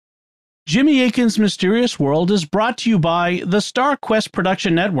Jimmy Akin's Mysterious World is brought to you by the Star Quest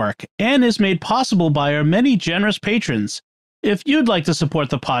Production Network and is made possible by our many generous patrons. If you'd like to support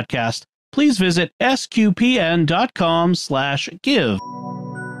the podcast, please visit sqpn.com/give.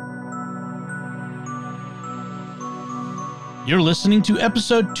 You're listening to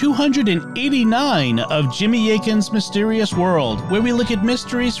episode 289 of Jimmy Akin's Mysterious World, where we look at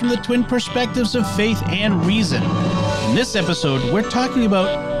mysteries from the twin perspectives of faith and reason. In this episode, we're talking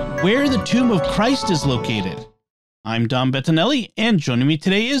about where the tomb of Christ is located. I'm Dom Bettinelli, and joining me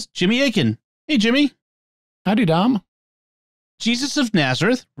today is Jimmy Akin. Hey, Jimmy. Howdy, Dom. Jesus of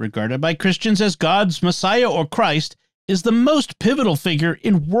Nazareth, regarded by Christians as God's Messiah or Christ, is the most pivotal figure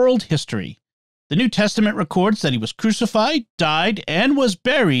in world history. The New Testament records that he was crucified, died, and was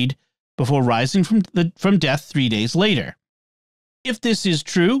buried before rising from death 3 days later. If this is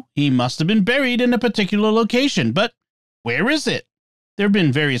true, he must have been buried in a particular location, but where is it? There have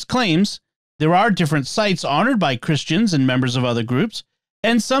been various claims. There are different sites honored by Christians and members of other groups,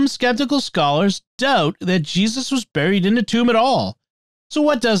 and some skeptical scholars doubt that Jesus was buried in a tomb at all. So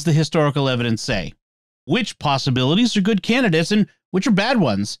what does the historical evidence say? Which possibilities are good candidates and which are bad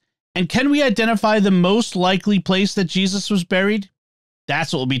ones? And can we identify the most likely place that Jesus was buried?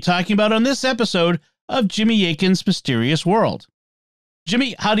 That's what we'll be talking about on this episode of Jimmy Akin's Mysterious World.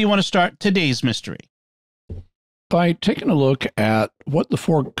 Jimmy, how do you want to start today's mystery? By taking a look at what the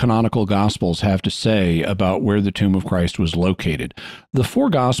four canonical Gospels have to say about where the tomb of Christ was located. The four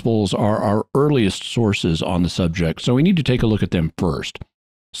Gospels are our earliest sources on the subject, so we need to take a look at them first.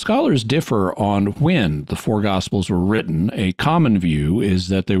 Scholars differ on when the four Gospels were written. A common view is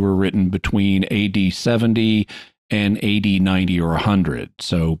that they were written between AD 70 and AD 90 or 100,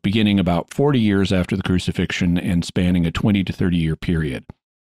 so beginning about 40 years after the crucifixion and spanning a 20 to 30 year period.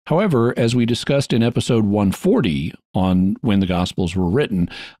 However, as we discussed in episode 140 on when the Gospels were written,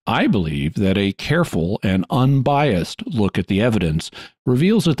 I believe that a careful and unbiased look at the evidence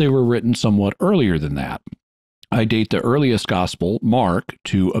reveals that they were written somewhat earlier than that. I date the earliest Gospel, Mark,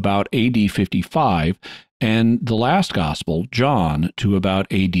 to about AD 55, and the last Gospel, John, to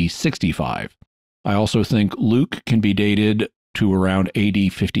about AD 65. I also think Luke can be dated to around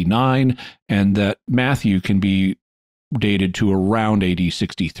AD 59, and that Matthew can be dated to around AD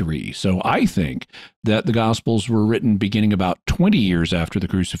 63. So I think that the Gospels were written beginning about 20 years after the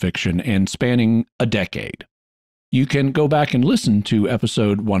crucifixion and spanning a decade. You can go back and listen to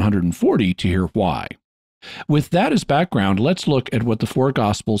episode 140 to hear why. With that as background, let's look at what the four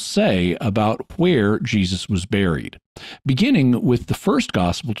Gospels say about where Jesus was buried. Beginning with the first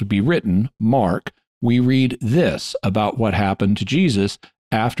Gospel to be written, Mark, we read this about what happened to Jesus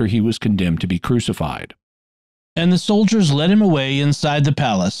after he was condemned to be crucified. And the soldiers led him away inside the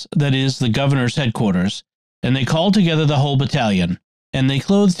palace, that is, the governor's headquarters, and they called together the whole battalion. And they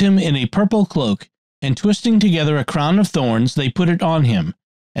clothed him in a purple cloak, and twisting together a crown of thorns, they put it on him.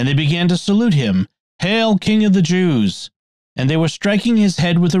 And they began to salute him, "Hail, King of the Jews!" And they were striking his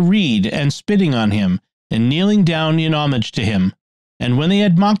head with a reed, and spitting on him, and kneeling down in homage to him. And when they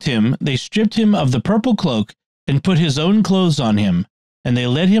had mocked him, they stripped him of the purple cloak, and put his own clothes on him, and they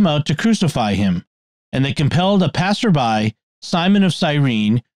led him out to crucify him. And they compelled a passerby, Simon of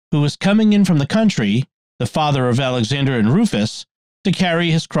Cyrene, who was coming in from the country, the father of Alexander and Rufus, to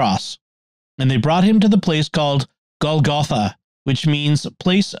carry his cross. And they brought him to the place called Golgotha, which means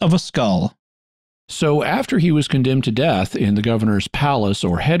place of a skull. So after he was condemned to death in the governor's palace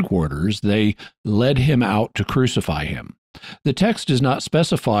or headquarters, they led him out to crucify him. The text does not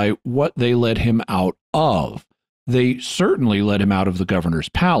specify what they led him out of. They certainly led him out of the governor's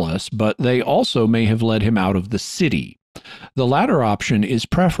palace, but they also may have led him out of the city. The latter option is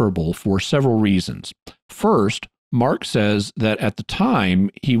preferable for several reasons. First, Mark says that at the time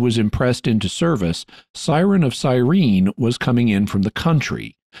he was impressed into service, Simon of Cyrene was coming in from the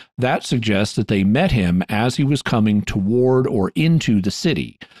country. That suggests that they met him as he was coming toward or into the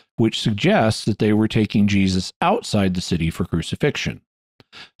city, which suggests that they were taking Jesus outside the city for crucifixion.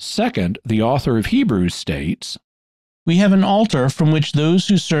 Second, the author of Hebrews states, "We have an altar from which those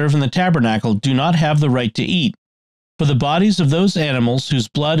who serve in the tabernacle do not have the right to eat. For the bodies of those animals whose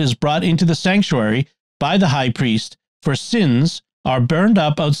blood is brought into the sanctuary by the high priest for sins are burned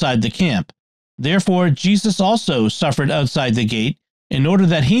up outside the camp. Therefore Jesus also suffered outside the gate, in order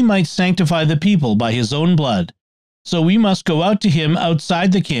that he might sanctify the people by his own blood. So we must go out to him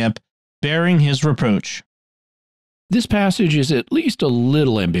outside the camp, bearing his reproach." This passage is at least a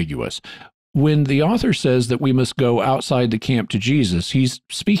little ambiguous. When the author says that we must go outside the camp to Jesus, he's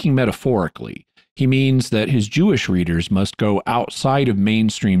speaking metaphorically. He means that his Jewish readers must go outside of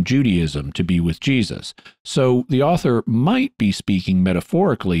mainstream Judaism to be with Jesus. So the author might be speaking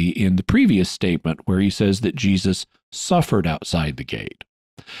metaphorically in the previous statement where he says that Jesus suffered outside the gate.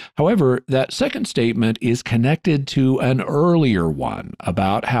 However, that second statement is connected to an earlier one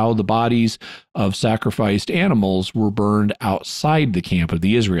about how the bodies of sacrificed animals were burned outside the camp of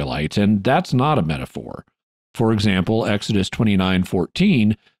the Israelites, and that's not a metaphor. For example, Exodus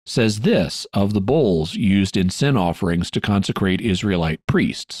 29:14 says this of the bulls used in sin offerings to consecrate Israelite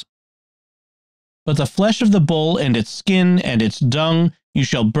priests. But the flesh of the bull and its skin and its dung you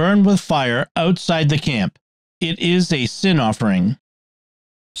shall burn with fire outside the camp. It is a sin offering.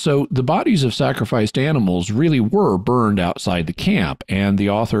 So the bodies of sacrificed animals really were burned outside the camp, and the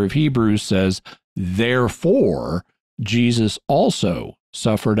author of Hebrews says, therefore, Jesus also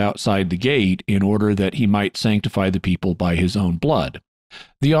suffered outside the gate in order that he might sanctify the people by his own blood.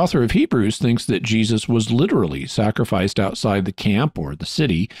 The author of Hebrews thinks that Jesus was literally sacrificed outside the camp or the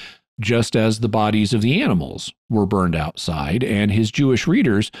city, just as the bodies of the animals were burned outside, and his Jewish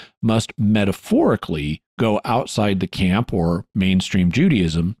readers must metaphorically go outside the camp or mainstream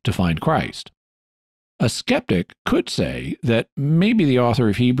Judaism to find Christ. A skeptic could say that maybe the author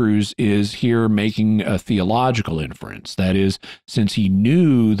of Hebrews is here making a theological inference. That is, since he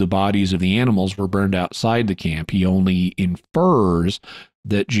knew the bodies of the animals were burned outside the camp, he only infers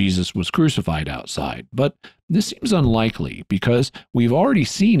that Jesus was crucified outside. But this seems unlikely because we've already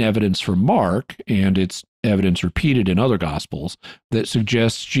seen evidence from Mark, and it's evidence repeated in other Gospels, that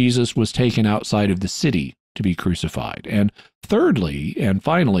suggests Jesus was taken outside of the city to be crucified. And thirdly, and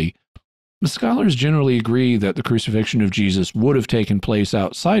finally, the scholars generally agree that the crucifixion of Jesus would have taken place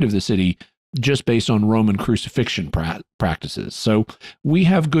outside of the city just based on Roman crucifixion practices. So we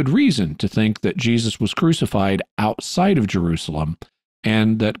have good reason to think that Jesus was crucified outside of Jerusalem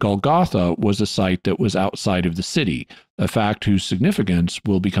and that Golgotha was a site that was outside of the city, a fact whose significance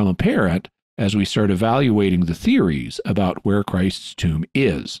will become apparent as we start evaluating the theories about where Christ's tomb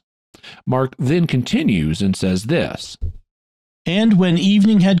is. Mark then continues and says this, And when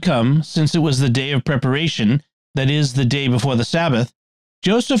evening had come, since it was the day of preparation, that is, the day before the Sabbath,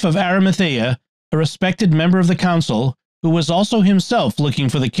 Joseph of Arimathea, a respected member of the council, who was also himself looking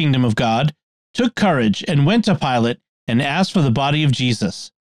for the kingdom of God, took courage and went to Pilate and asked for the body of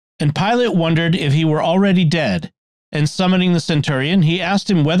Jesus. And Pilate wondered if he were already dead, and summoning the centurion, he asked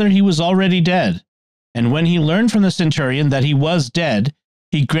him whether he was already dead. And when he learned from the centurion that he was dead,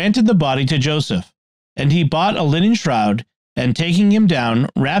 he granted the body to Joseph. And he bought a linen shroud, and taking him down,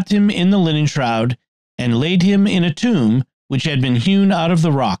 wrapped him in the linen shroud, and laid him in a tomb which had been hewn out of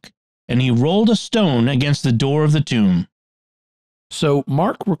the rock. And he rolled a stone against the door of the tomb. So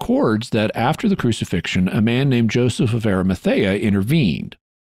Mark records that after the crucifixion, a man named Joseph of Arimathea intervened.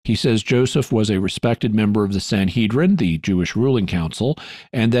 He says Joseph was a respected member of the Sanhedrin, the Jewish ruling council,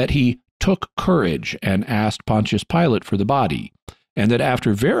 and that he took courage and asked Pontius Pilate for the body, and that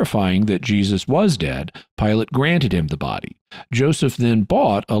after verifying that Jesus was dead, Pilate granted him the body. Joseph then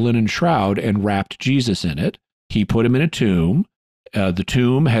bought a linen shroud and wrapped Jesus in it. He put him in a tomb. The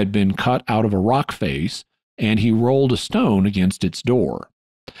tomb had been cut out of a rock face, and he rolled a stone against its door.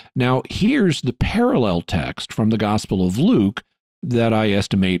 Now, here's the parallel text from the Gospel of Luke that I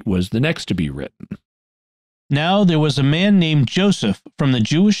estimate was the next to be written. Now there was a man named Joseph from the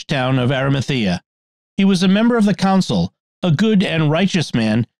Jewish town of Arimathea. He was a member of the council, a good and righteous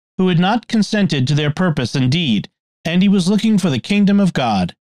man who had not consented to their purpose and deed, and he was looking for the kingdom of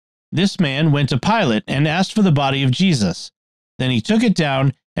God. This man went to Pilate and asked for the body of Jesus. Then he took it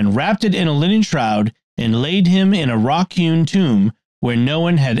down and wrapped it in a linen shroud and laid him in a rock-hewn tomb where no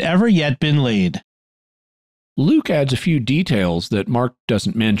one had ever yet been laid. Luke adds a few details that Mark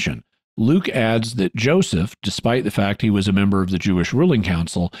doesn't mention. Luke adds that Joseph, despite the fact he was a member of the Jewish ruling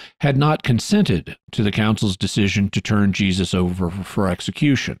council, had not consented to the council's decision to turn Jesus over for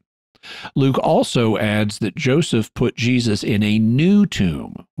execution. Luke also adds that Joseph put Jesus in a new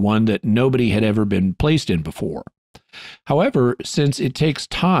tomb, one that nobody had ever been placed in before. However, since it takes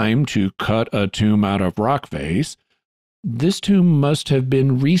time to cut a tomb out of rock face, this tomb must have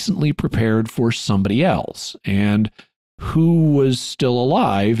been recently prepared for somebody else, and who was still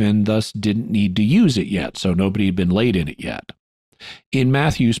alive and thus didn't need to use it yet, so nobody had been laid in it yet. In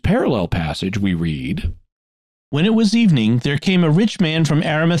Matthew's parallel passage, we read, When it was evening, there came a rich man from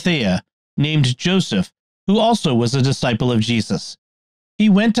Arimathea, named Joseph, who also was a disciple of Jesus. He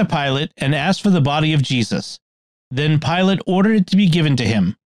went to Pilate and asked for the body of Jesus. Then Pilate ordered it to be given to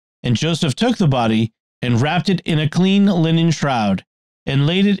him. And Joseph took the body and wrapped it in a clean linen shroud, and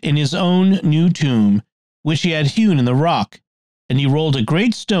laid it in his own new tomb, which he had hewn in the rock. And he rolled a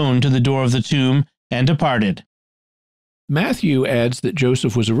great stone to the door of the tomb and departed. Matthew adds that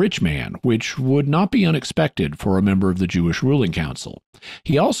Joseph was a rich man, which would not be unexpected for a member of the Jewish ruling council.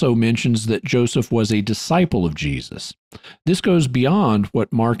 He also mentions that Joseph was a disciple of Jesus. This goes beyond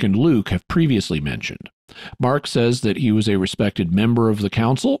what Mark and Luke have previously mentioned. Mark says that he was a respected member of the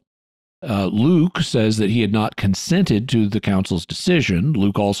council. Luke says that he had not consented to the council's decision.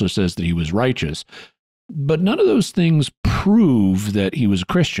 Luke also says that he was righteous. But none of those things prove that he was a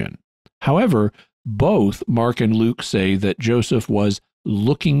Christian. However, both Mark and Luke say that Joseph was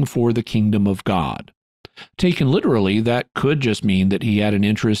looking for the kingdom of God. Taken literally, that could just mean that he had an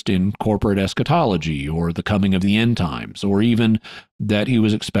interest in corporate eschatology or the coming of the end times, or even that he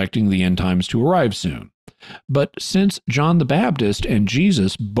was expecting the end times to arrive soon. But since John the Baptist and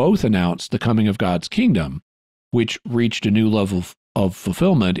Jesus both announced the coming of God's kingdom, which reached a new level of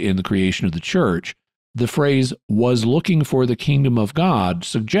fulfillment in the creation of the church, the phrase "was looking for the kingdom of God"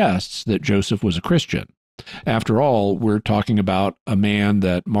 suggests that Joseph was a Christian. After all, we're talking about a man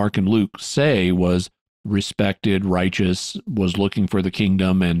that Mark and Luke say was respected, righteous, was looking for the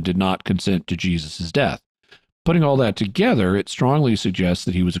kingdom, and did not consent to Jesus' death. Putting all that together, it strongly suggests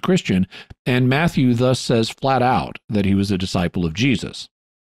that he was a Christian, and Matthew thus says flat out that he was a disciple of Jesus.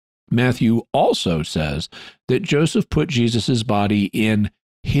 Matthew also says that Joseph put Jesus' body in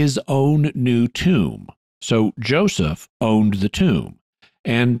his own new tomb. So Joseph owned the tomb.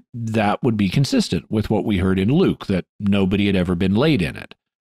 And that would be consistent with what we heard in Luke, that nobody had ever been laid in it.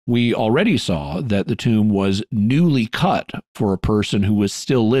 We already saw that the tomb was newly cut for a person who was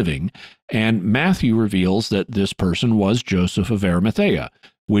still living, and Matthew reveals that this person was Joseph of Arimathea,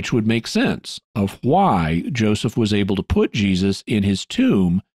 which would make sense of why Joseph was able to put Jesus in his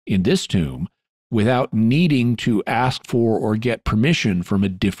tomb, in this tomb, without needing to ask for or get permission from a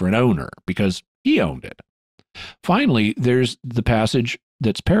different owner, because he owned it. Finally, there's the passage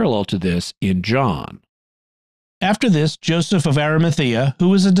that's parallel to this in John. After this, Joseph of Arimathea, who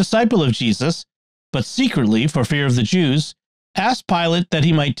was a disciple of Jesus, but secretly for fear of the Jews, asked Pilate that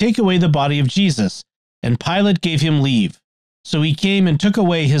he might take away the body of Jesus, and Pilate gave him leave. So he came and took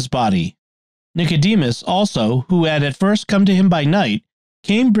away his body. Nicodemus also, who had at first come to him by night,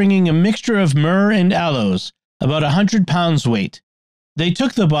 came bringing a mixture of myrrh and aloes, about 100 pounds weight. They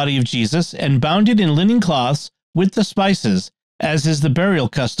took the body of Jesus and bound it in linen cloths with the spices, as is the burial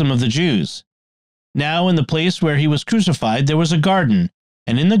custom of the Jews. Now in the place where he was crucified there was a garden,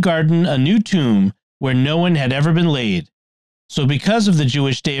 and in the garden a new tomb where no one had ever been laid. So because of the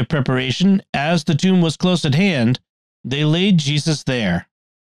Jewish day of preparation, as the tomb was close at hand, they laid Jesus there.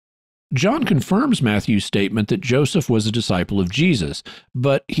 John confirms Matthew's statement that Joseph was a disciple of Jesus,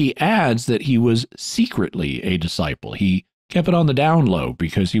 but he adds that he was secretly a disciple. He kept it on the down low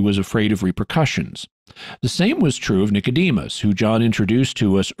because he was afraid of repercussions. The same was true of Nicodemus, who John introduced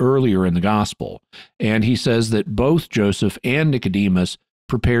to us earlier in the Gospel, and he says that both Joseph and Nicodemus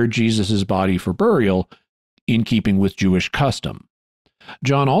prepared Jesus' body for burial in keeping with Jewish custom.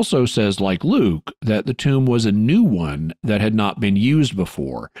 John also says, like Luke, that the tomb was a new one that had not been used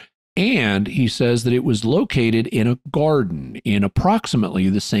before, and he says that it was located in a garden in approximately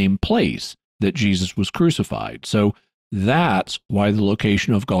the same place that Jesus was crucified. So that's why the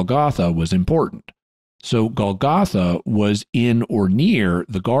location of Golgotha was important. So Golgotha was in or near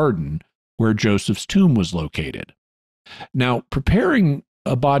the garden where Joseph's tomb was located. Now, preparing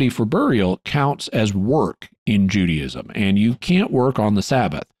a body for burial counts as work in Judaism, and you can't work on the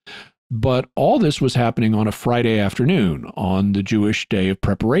Sabbath. But all this was happening on a Friday afternoon, on the Jewish day of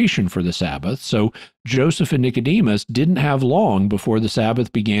preparation for the Sabbath, so Joseph and Nicodemus didn't have long before the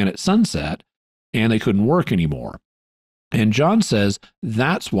Sabbath began at sunset, and they couldn't work anymore. And John says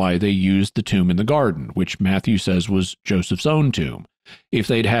that's why they used the tomb in the garden, which Matthew says was Joseph's own tomb. If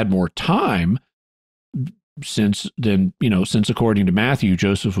they'd had more time, since according to Matthew,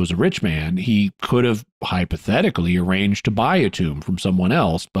 Joseph was a rich man, he could have hypothetically arranged to buy a tomb from someone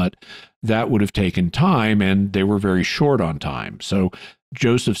else, but that would have taken time, and they were very short on time. So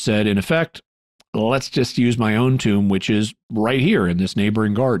Joseph said, in effect, let's just use my own tomb, which is right here in this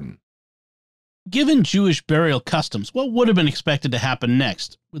neighboring garden. Given Jewish burial customs, what would have been expected to happen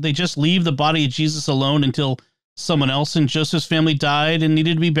next? Would they just leave the body of Jesus alone until someone else in Joseph's family died and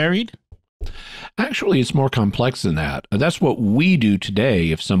needed to be buried? Actually, it's more complex than that. That's what we do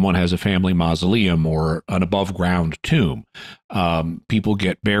today if someone has a family mausoleum or an above-ground tomb. People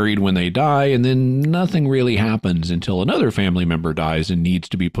get buried when they die, and then nothing really happens until another family member dies and needs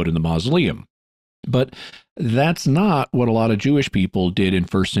to be put in the mausoleum. But that's not what a lot of Jewish people did in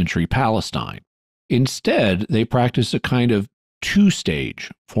first-century Palestine. Instead, they practiced a kind of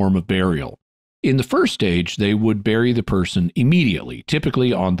two-stage form of burial. In the first stage, they would bury the person immediately,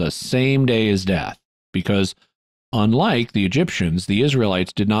 typically on the same day as death, because unlike the Egyptians, the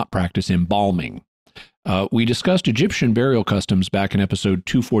Israelites did not practice embalming. We discussed Egyptian burial customs back in episode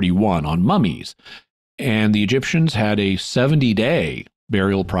 241 on mummies, and the Egyptians had a 70-day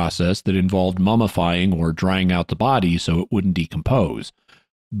burial process that involved mummifying or drying out the body so it wouldn't decompose.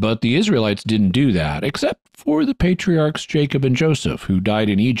 But the Israelites didn't do that, except for the patriarchs Jacob and Joseph, who died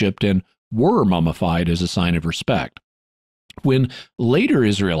in Egypt and were mummified as a sign of respect. When later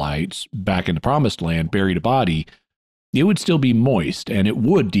Israelites, back in the Promised Land, buried a body, it would still be moist and it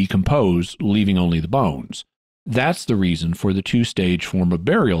would decompose, leaving only the bones. That's the reason for the two-stage form of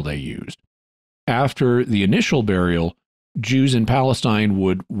burial they used. After the initial burial, Jews in Palestine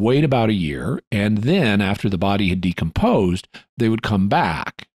would wait about a year, and then after the body had decomposed, they would come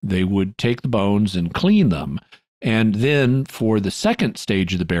back. They would take the bones and clean them, and then for the second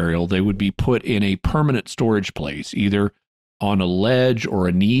stage of the burial, they would be put in a permanent storage place, either on a ledge or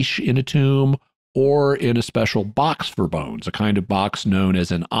a niche in a tomb, or in a special box for bones, a kind of box known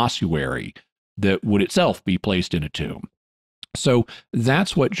as an ossuary that would itself be placed in a tomb. So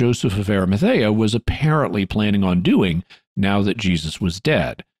that's what Joseph of Arimathea was apparently planning on doing now that Jesus was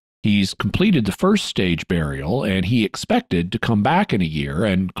dead. He's completed the first stage burial, and he expected to come back in a year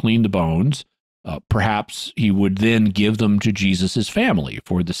and clean the bones. Perhaps he would then give them to Jesus's family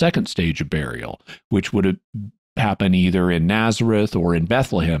for the second stage of burial, which would happen either in Nazareth or in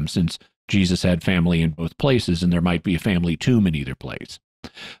Bethlehem, since Jesus had family in both places, and there might be a family tomb in either place.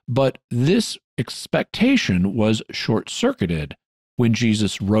 But this expectation was short-circuited when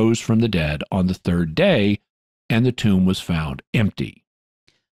Jesus rose from the dead on the third day, and the tomb was found empty.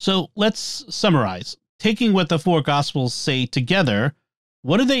 So let's summarize. Taking what the four Gospels say together,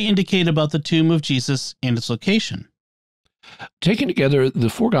 what do they indicate about the tomb of Jesus and its location? Taken together, the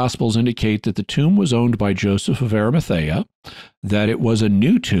four Gospels indicate that the tomb was owned by Joseph of Arimathea, that it was a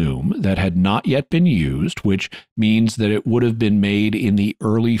new tomb that had not yet been used, which means that it would have been made in the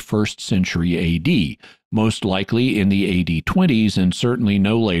early 1st century A.D., most likely in the A.D. 20s and certainly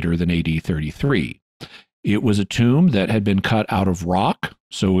no later than A.D. 33. It was a tomb that had been cut out of rock,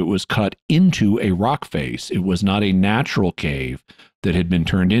 so it was cut into a rock face. It was not a natural cave that had been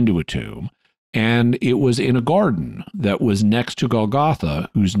turned into a tomb. And it was in a garden that was next to Golgotha,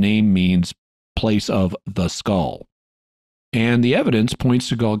 whose name means place of the skull. And the evidence points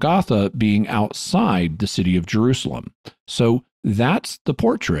to Golgotha being outside the city of Jerusalem. So that's the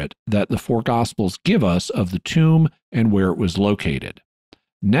portrait that the four Gospels give us of the tomb and where it was located.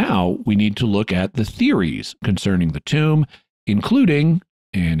 Now we need to look at the theories concerning the tomb, including,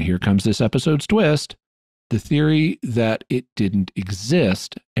 and here comes this episode's twist, the theory that it didn't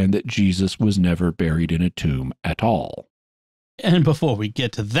exist and that Jesus was never buried in a tomb at all. And before we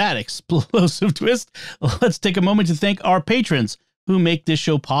get to that explosive twist, let's take a moment to thank our patrons who make this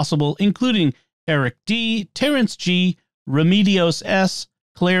show possible, including Eric D., Terrence G., Remedios S.,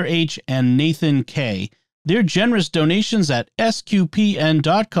 Claire H., and Nathan K. Their generous donations at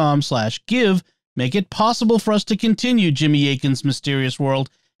sqpn.com/give make it possible for us to continue Jimmy Akin's Mysterious World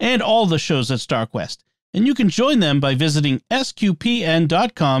and all the shows at StarQuest. And you can join them by visiting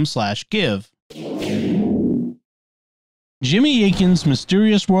sqpn.com/give. Jimmy Akin's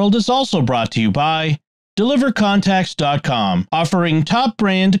Mysterious World is also brought to you by DeliverContacts.com, offering top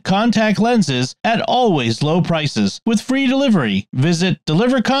brand contact lenses at always low prices with free delivery. Visit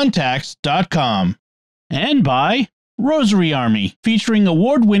DeliverContacts.com. And by Rosary Army, featuring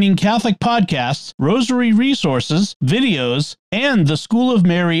award-winning Catholic podcasts, rosary resources, videos, and the School of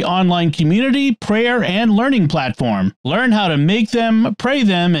Mary online community, prayer, and learning platform. Learn how to make them, pray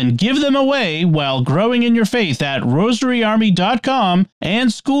them, and give them away while growing in your faith at rosaryarmy.com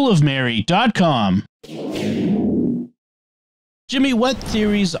and schoolofmary.com. Jimmy, what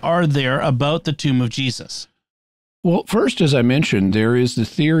theories are there about the tomb of Jesus? Well, first, as I mentioned, there is the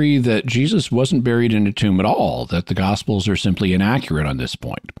theory that Jesus wasn't buried in a tomb at all, that the Gospels are simply inaccurate on this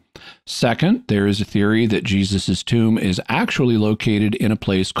point. Second, there is a theory that Jesus' tomb is actually located in a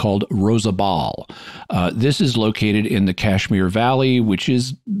place called Rosabal. This is located in the Kashmir Valley, which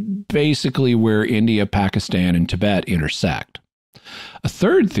is basically where India, Pakistan, and Tibet intersect. A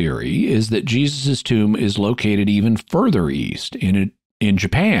third theory is that Jesus' tomb is located even further east, in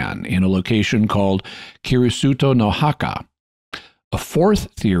Japan, in a location called Kirisuto no Haka. A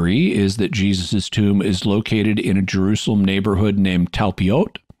fourth theory is that Jesus' tomb is located in a Jerusalem neighborhood named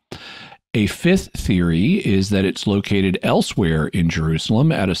Talpiot. A fifth theory is that it's located elsewhere in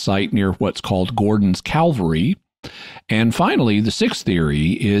Jerusalem at a site near what's called Gordon's Calvary. And finally, the sixth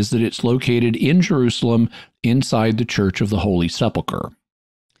theory is that it's located in Jerusalem inside the Church of the Holy Sepulcher.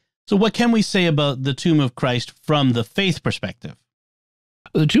 So what can we say about the tomb of Christ from the faith perspective?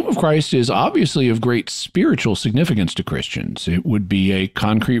 The tomb of Christ is obviously of great spiritual significance to Christians. It would be a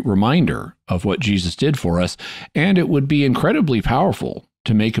concrete reminder of what Jesus did for us, and it would be incredibly powerful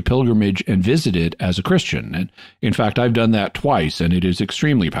to make a pilgrimage and visit it as a Christian. And in fact, I've done that twice, and it is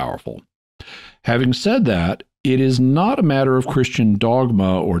extremely powerful. Having said that, it is not a matter of Christian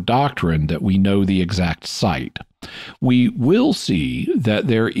dogma or doctrine that we know the exact site. We will see that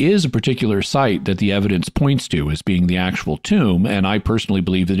there is a particular site that the evidence points to as being the actual tomb, and I personally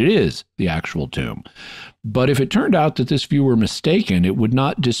believe that it is the actual tomb. But if it turned out that this view were mistaken, it would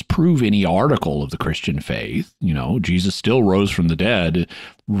not disprove any article of the Christian faith. You know, Jesus still rose from the dead,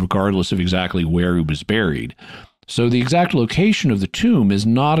 regardless of exactly where he was buried. So the exact location of the tomb is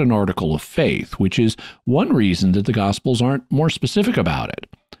not an article of faith, which is one reason that the Gospels aren't more specific about it.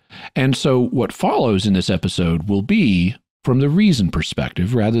 And so what follows in this episode will be from the reason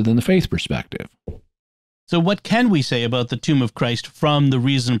perspective rather than the faith perspective. So what can we say about the tomb of Christ from the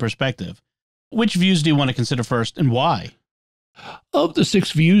reason perspective? Which views do you want to consider first, and why? Of the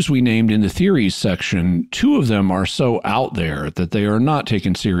 6 views we named in the theories section, 2 of them are so out there that they are not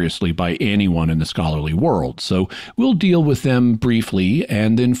taken seriously by anyone in the scholarly world. So we'll deal with them briefly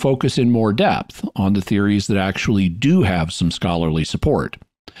and then focus in more depth on the theories that actually do have some scholarly support.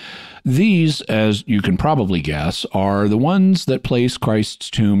 These, as you can probably guess, are the ones that place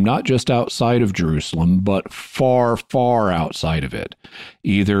Christ's tomb not just outside of Jerusalem, but far, far outside of it,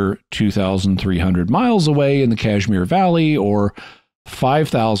 either 2,300 miles away in the Kashmir Valley or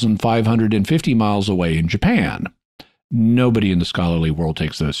 5,550 miles away in Japan. Nobody in the scholarly world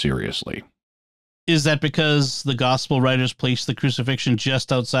takes those seriously. Is that because the gospel writers placed the crucifixion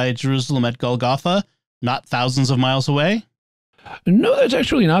just outside Jerusalem at Golgotha, not thousands of miles away? No, that's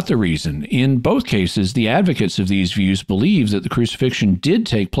actually not the reason. In both cases, the advocates of these views believe that the crucifixion did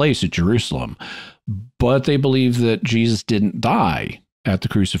take place at Jerusalem, but they believe that Jesus didn't die at the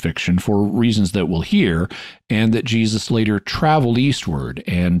crucifixion for reasons that we'll hear, and that Jesus later traveled eastward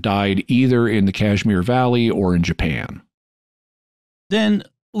and died either in the Kashmir Valley or in Japan. Then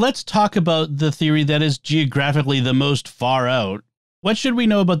let's talk about the theory that is geographically the most far out. What should we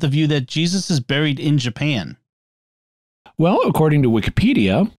know about the view that Jesus is buried in Japan? Well, according to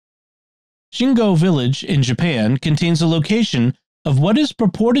Wikipedia, Shingo Village in Japan contains a location of what is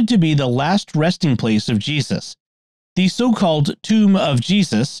purported to be the last resting place of Jesus. The so-called Tomb of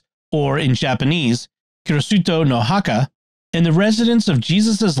Jesus, or in Japanese, Kirisuto no Haka, and the residence of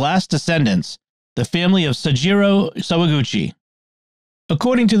Jesus' last descendants, the family of Sojiro Sawaguchi.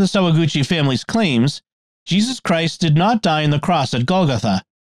 According to the Sawaguchi family's claims, Jesus Christ did not die on the cross at Golgotha.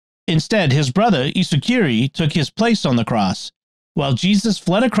 Instead, his brother Isukiri took his place on the cross, while Jesus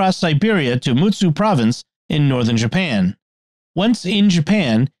fled across Siberia to Mutsu province in northern Japan. Once in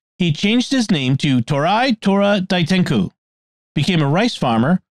Japan, he changed his name to Torai Tora Daitenku, became a rice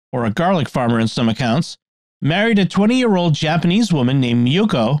farmer, or a garlic farmer in some accounts, married a 20-year-old Japanese woman named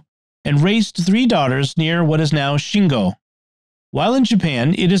Miyoko, and raised 3 daughters near what is now Shingo. While in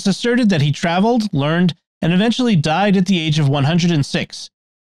Japan, it is asserted that he traveled, learned, and eventually died at the age of 106.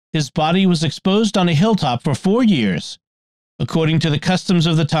 His body was exposed on a hilltop for 4 years. According to the customs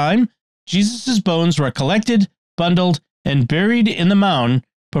of the time, Jesus' bones were collected, bundled, and buried in the mound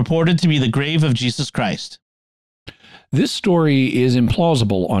purported to be the grave of Jesus Christ. This story is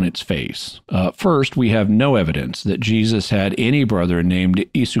implausible on its face. First, we have no evidence that Jesus had any brother named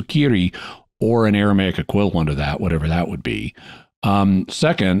Isukiri or an Aramaic equivalent of that, whatever that would be.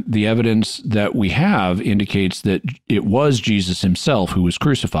 Second, the evidence that we have indicates that it was Jesus himself who was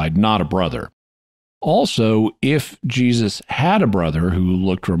crucified, not a brother. Also, if Jesus had a brother who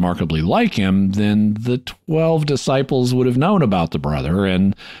looked remarkably like him, then the 12 disciples would have known about the brother,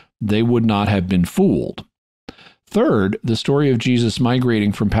 and they would not have been fooled. Third, the story of Jesus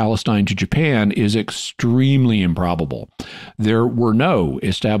migrating from Palestine to Japan is extremely improbable. There were no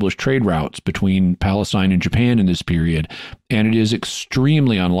established trade routes between Palestine and Japan in this period, and it is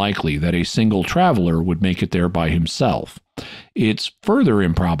extremely unlikely that a single traveler would make it there by himself. It's further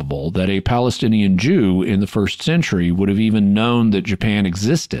improbable that a Palestinian Jew in the 1st century would have even known that Japan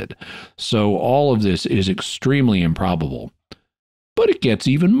existed. So all of this is extremely improbable. But it gets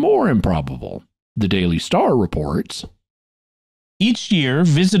even more improbable. The Daily Star reports, each year,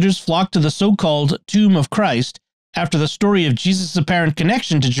 visitors flock to the so-called Tomb of Christ after the story of Jesus' apparent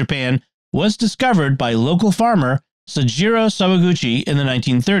connection to Japan was discovered by local farmer Sojiro Sawaguchi in the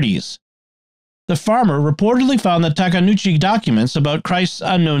 1930s. The farmer reportedly found the Takanouchi documents about Christ's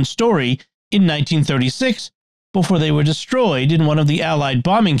unknown story in 1936 before they were destroyed in one of the Allied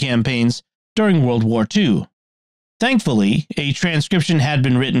bombing campaigns during World War II. Thankfully, a transcription had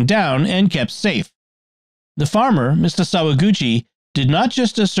been written down and kept safe. The farmer, Mr. Sawaguchi, did not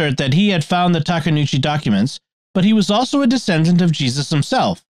just assert that he had found the Takenouchi documents, but he was also a descendant of Jesus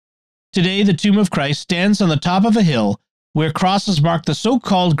himself. Today, the tomb of Christ stands on the top of a hill where crosses mark the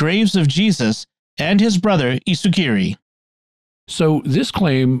so-called graves of Jesus and his brother Isukiri. So this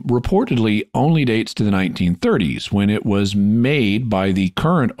claim reportedly only dates to the 1930s, when it was made by the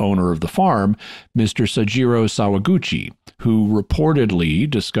current owner of the farm, Mr. Sajiro Sawaguchi, who reportedly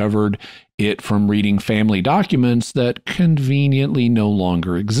discovered it from reading family documents that conveniently no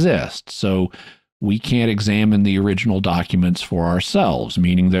longer exist. So we can't examine the original documents for ourselves,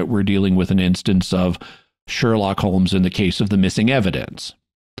 meaning that we're dealing with an instance of Sherlock Holmes in the case of the missing evidence.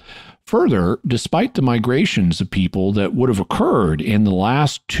 Further, despite the migrations of people that would have occurred in the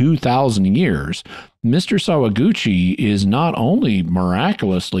last 2,000 years, Mr. Sawaguchi is not only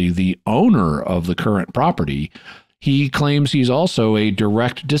miraculously the owner of the current property, he claims he's also a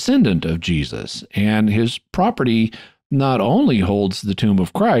direct descendant of Jesus, and his property not only holds the tomb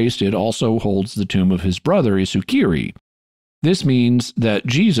of Christ, it also holds the tomb of his brother Isukiri. This means that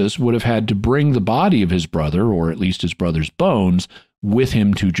Jesus would have had to bring the body of his brother, or at least his brother's bones, with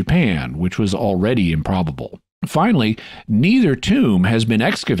him to Japan, which was already improbable. Finally, neither tomb has been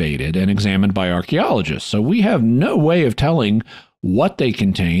excavated and examined by archaeologists, so we have no way of telling what they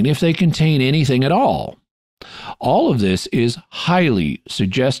contain, if they contain anything at all. All of this is highly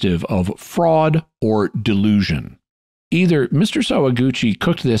suggestive of fraud or delusion. Either Mr. Sawaguchi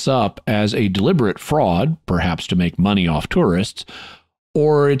cooked this up as a deliberate fraud, perhaps to make money off tourists,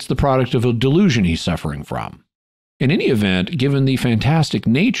 or it's the product of a delusion he's suffering from. In any event, given the fantastic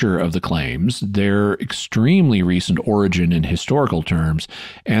nature of the claims, their extremely recent origin in historical terms,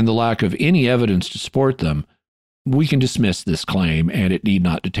 and the lack of any evidence to support them, we can dismiss this claim and it need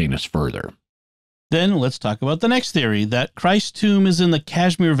not detain us further. Then let's talk about the next theory, that Christ's tomb is in the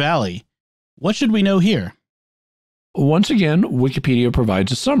Kashmir Valley. What should we know here? Once again, Wikipedia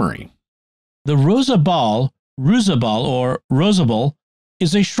provides a summary. The Rosabal, or Rosabal,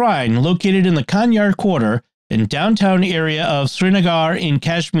 is a shrine located in the Kanyar quarter in downtown area of Srinagar in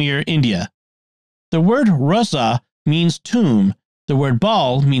Kashmir, India. The word Rosa means tomb. The word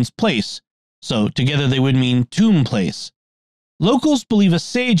Bal means place. So together they would mean tomb place. Locals believe a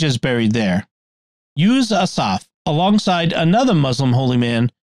sage is buried there, Yuz Asaf, alongside another Muslim holy man,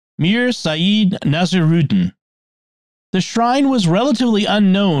 Mir Saeed Naziruddin. The shrine was relatively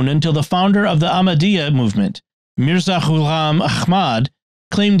unknown until the founder of the Ahmadiyya movement, Mirza Ghulam Ahmad,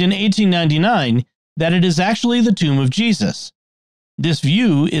 claimed in 1899 that it is actually the tomb of Jesus. This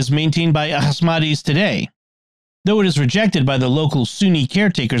view is maintained by Ahmadis today, though it is rejected by the local Sunni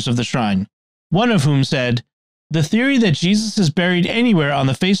caretakers of the shrine, one of whom said, "The theory that Jesus is buried anywhere on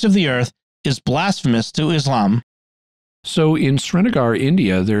the face of the earth is blasphemous to Islam." So in Srinagar,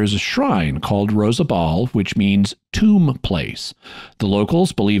 India, there is a shrine called Rosabal, which means tomb place. The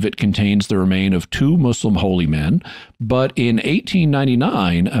locals believe it contains the remain of two Muslim holy men, but in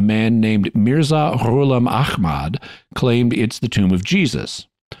 1899, a man named Mirza Ghulam Ahmad claimed it's the tomb of Jesus.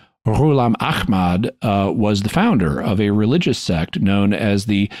 Ghulam Ahmad was the founder of a religious sect known as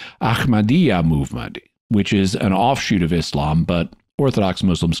the Ahmadiyya movement, which is an offshoot of Islam, but Orthodox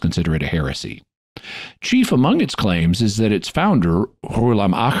Muslims consider it a heresy. Chief among its claims is that its founder,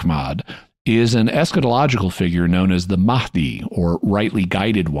 Ghulam Ahmad, is an eschatological figure known as the Mahdi, or rightly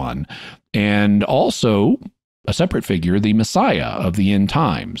guided one, and also a separate figure, the Messiah of the end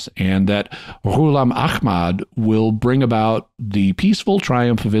times, and that Ghulam Ahmad will bring about the peaceful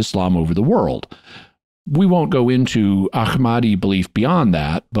triumph of Islam over the world. We won't go into Ahmadi belief beyond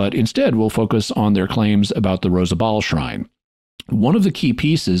that, but instead we'll focus on their claims about the Rosabal shrine. One of the key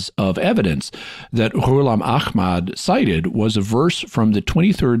pieces of evidence that Ghulam Ahmad cited was a verse from the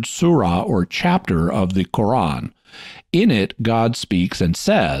 23rd surah or chapter of the Quran. In it, God speaks and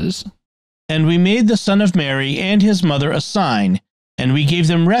says, "And we made the son of Mary and his mother a sign, and we gave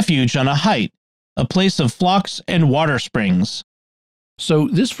them refuge on a height, a place of flocks and water springs." So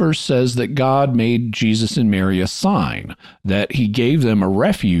this verse says that God made Jesus and Mary a sign, that he gave them a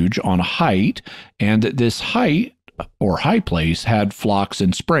refuge on a height, and that this height or high place had flocks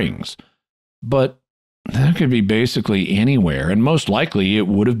and springs. But that could be basically anywhere, and most likely it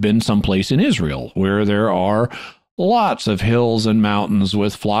would have been someplace in Israel where there are lots of hills and mountains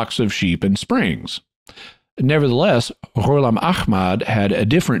with flocks of sheep and springs. Nevertheless, Ghulam Ahmad had a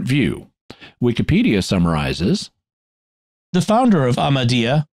different view. Wikipedia summarizes, "The founder of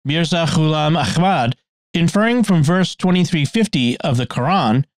Ahmadiyya, Mirza Ghulam Ahmad, inferring from verse 2350 of the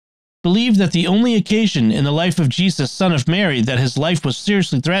Quran, believed that the only occasion in the life of Jesus, son of Mary, that his life was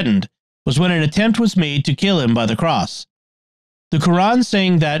seriously threatened was when an attempt was made to kill him by the cross. The Quran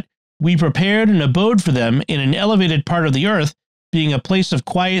saying that we prepared an abode for them in an elevated part of the earth, being a place of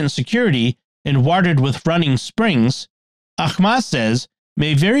quiet and security and watered with running springs, Ahmad says,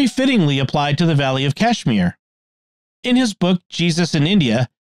 may very fittingly apply to the Valley of Kashmir. In his book, Jesus in India,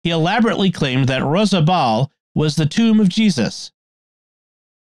 he elaborately claimed that Rosabal was the tomb of Jesus.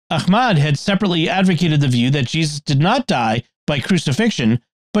 Ahmad had separately advocated the view that Jesus did not die by crucifixion,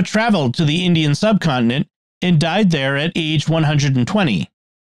 but traveled to the Indian subcontinent and died there at age 120.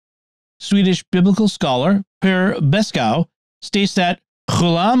 Swedish biblical scholar Per Beskow states that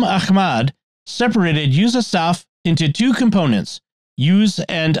Ghulam Ahmad separated Yuz Asaf into two components, Yuz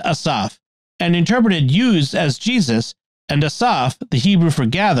and Asaf, and interpreted Yuz as Jesus and Asaf, the Hebrew for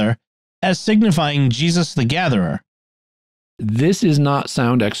gather, as signifying Jesus the gatherer. This is not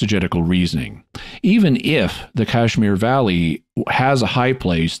sound exegetical reasoning. Even if the Kashmir Valley has a high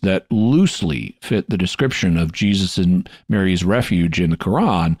place that loosely fit the description of Jesus and Mary's refuge in the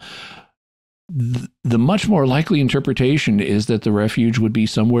Quran, the much more likely interpretation is that the refuge would be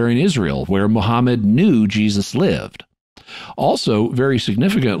somewhere in Israel, where Muhammad knew Jesus lived. Also, very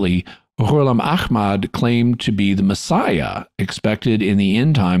significantly, Ghulam Ahmad claimed to be the Messiah expected in the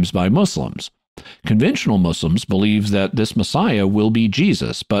end times by Muslims. Conventional Muslims believe that this Messiah will be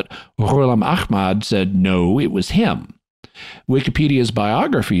Jesus, but Ghulam Ahmad said no, it was him. Wikipedia's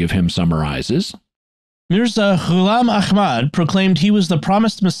biography of him summarizes, Mirza Ghulam Ahmad proclaimed he was the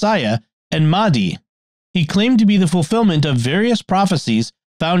promised Messiah and Mahdi. He claimed to be the fulfillment of various prophecies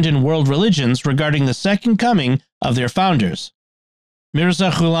found in world religions regarding the second coming of their founders. Mirza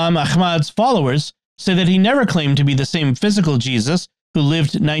Ghulam Ahmad's followers say that he never claimed to be the same physical Jesus who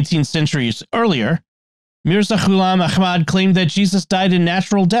lived 19 centuries earlier. Mirza Ghulam Ahmad claimed that Jesus died a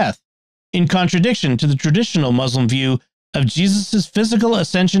natural death, in contradiction to the traditional Muslim view of Jesus' physical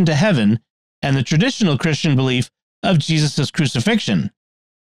ascension to heaven and the traditional Christian belief of Jesus' crucifixion.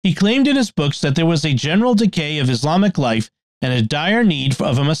 He claimed in his books that there was a general decay of Islamic life and a dire need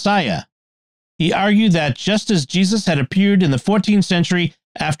of a Messiah. He argued that just as Jesus had appeared in the 14th century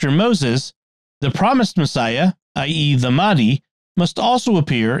after Moses, the promised Messiah, i.e. the Mahdi, must also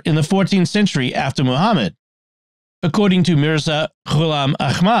appear in the 14th century after Muhammad. According to Mirza Ghulam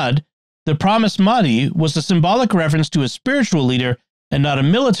Ahmad, the promised Mahdi was a symbolic reference to a spiritual leader and not a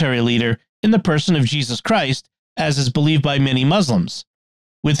military leader in the person of Jesus Christ, as is believed by many Muslims.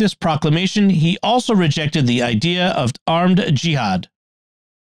 With this proclamation, he also rejected the idea of armed jihad.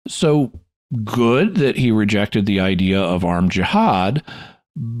 So good that he rejected the idea of armed jihad,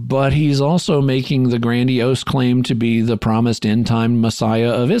 but he's also making the grandiose claim to be the promised end-time Messiah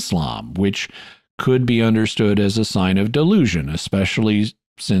of Islam, which could be understood as a sign of delusion, especially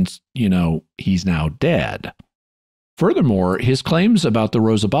since, he's now dead. Furthermore, his claims about the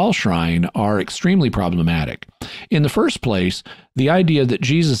Rosabal shrine are extremely problematic. In the first place, the idea that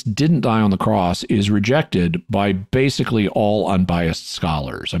Jesus didn't die on the cross is rejected by basically all unbiased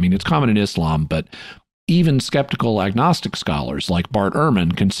scholars. I mean, it's common in Islam, but even skeptical agnostic scholars like Bart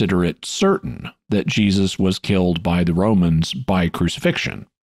Ehrman consider it certain that Jesus was killed by the Romans by crucifixion.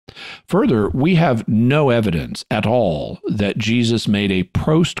 Further, we have no evidence at all that Jesus made a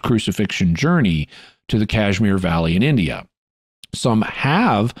post-crucifixion journey to the Kashmir Valley in India. Some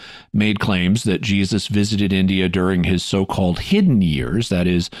have made claims that Jesus visited India during his so-called hidden years, that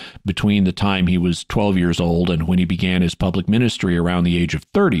is, between the time he was 12 years old and when he began his public ministry around the age of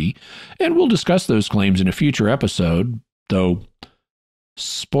 30, and we'll discuss those claims in a future episode, though,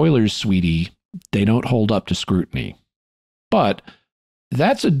 spoilers, sweetie, they don't hold up to scrutiny. But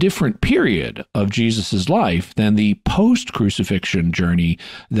that's a different period of Jesus' life than the post-crucifixion journey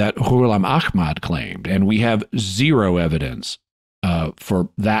that Ghulam Ahmad claimed, and we have zero evidence for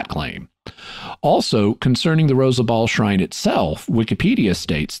that claim. Also, concerning the Rosabal shrine itself, Wikipedia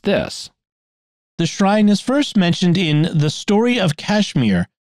states this. The shrine is first mentioned in The Story of Kashmir,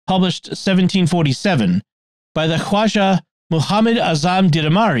 published 1747, by the Khwaja Muhammad Azam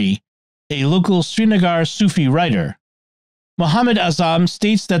Didamari, a local Srinagar Sufi writer. Muhammad Azam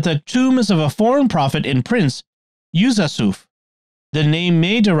states that the tomb is of a foreign prophet and prince, Yusuf. The name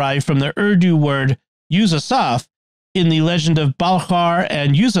may derive from the Urdu word Yusuf in the legend of Balkhar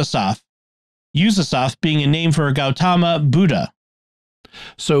and Yusuf, Yusuf being a name for Gautama Buddha.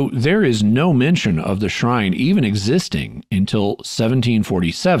 So there is no mention of the shrine even existing until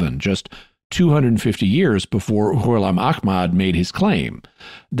 1747, just 250 years before Ghulam Ahmad made his claim.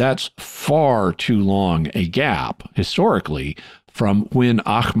 That's far too long a gap, historically, from when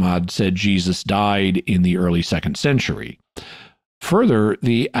Ahmad said Jesus died in the early 2nd century. Further,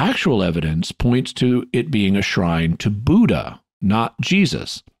 the actual evidence points to it being a shrine to Buddha, not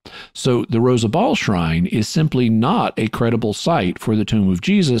Jesus. So the Rosa Ball Shrine is simply not a credible site for the tomb of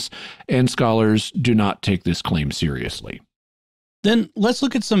Jesus, and scholars do not take this claim seriously. Then let's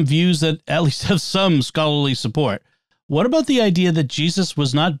look at some views that at least have some scholarly support. What about the idea that Jesus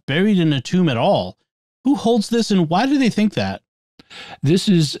was not buried in a tomb at all? Who holds this, and why do they think that? This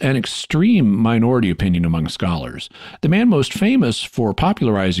is an extreme minority opinion among scholars. The man most famous for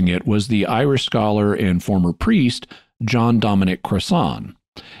popularizing it was the Irish scholar and former priest, John Dominic Crossan.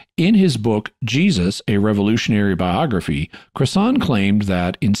 In his book, Jesus, A Revolutionary Biography, Crossan claimed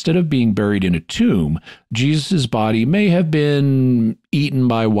that instead of being buried in a tomb, Jesus' body may have been eaten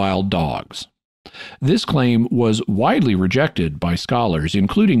by wild dogs. This claim was widely rejected by scholars,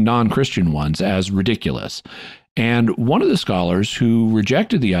 including non-Christian ones, as ridiculous. And one of the scholars who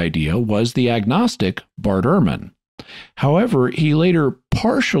rejected the idea was the agnostic Bart Ehrman. However, he later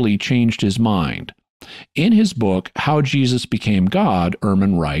partially changed his mind. In his book, How Jesus Became God,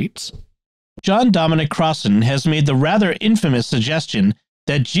 Ehrman writes, John Dominic Crossan has made the rather infamous suggestion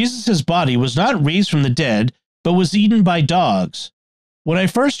that Jesus' body was not raised from the dead, but was eaten by dogs. When I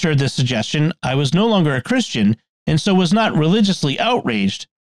first heard this suggestion, I was no longer a Christian, and so was not religiously outraged,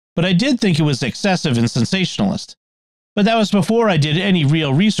 but I did think it was excessive and sensationalist. But that was before I did any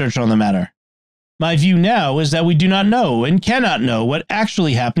real research on the matter. My view now is that we do not know and cannot know what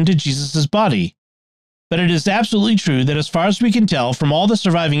actually happened to Jesus' body. But it is absolutely true that as far as we can tell from all the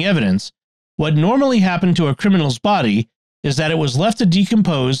surviving evidence, what normally happened to a criminal's body is that it was left to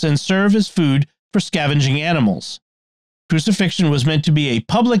decompose and serve as food for scavenging animals. Crucifixion was meant to be a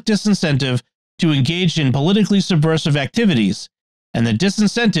public disincentive to engage in politically subversive activities, and the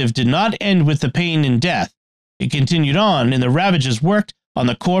disincentive did not end with the pain and death. It continued on, and the ravages worked on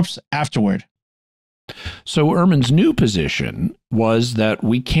the corpse afterward. So Ehrman's new position was that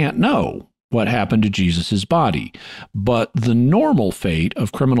we can't know what happened to Jesus' body, but the normal fate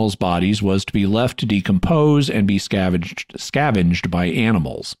of criminals' bodies was to be left to decompose and be scavenged by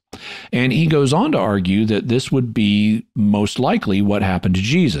animals. And he goes on to argue that this would be most likely what happened to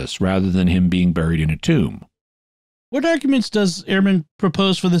Jesus, rather than him being buried in a tomb. What arguments does Ehrman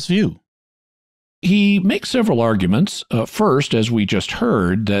propose for this view? He makes several arguments. First, as we just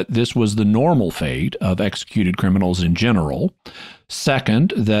heard, that this was the normal fate of executed criminals in general.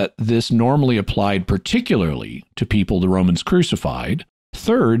 Second, that this normally applied particularly to people the Romans crucified.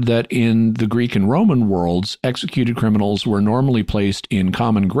 Third, that in the Greek and Roman worlds, executed criminals were normally placed in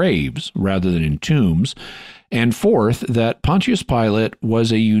common graves rather than in tombs. And fourth, that Pontius Pilate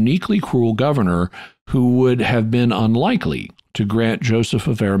was a uniquely cruel governor who would have been unlikely to grant Joseph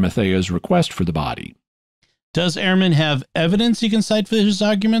of Arimathea's request for the body. Does Ehrman have evidence he can cite for his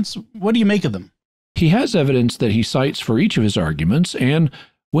arguments? What do you make of them? He has evidence that he cites for each of his arguments, and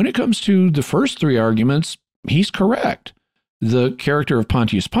when it comes to the first three arguments, he's correct. The character of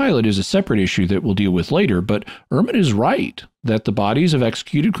Pontius Pilate is a separate issue that we'll deal with later, but Ehrman is right that the bodies of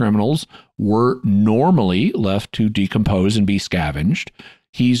executed criminals were normally left to decompose and be scavenged.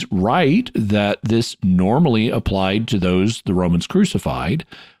 He's right that this normally applied to those the Romans crucified,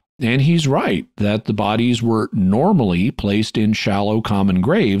 and he's right that the bodies were normally placed in shallow common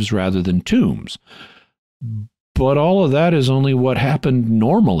graves rather than tombs. But all of that is only what happened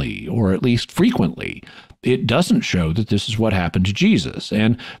normally, or at least frequently. It doesn't show that this is what happened to Jesus,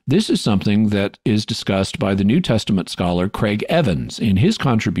 and this is something that is discussed by the New Testament scholar Craig Evans in his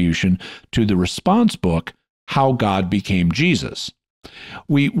contribution to the response book, How God Became Jesus.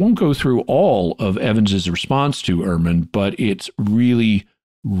 We won't go through all of Evans's response to Ehrman, but it's really,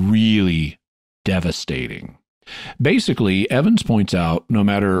 really devastating. Basically, Evans points out no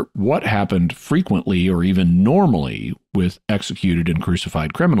matter what happened frequently or even normally with executed and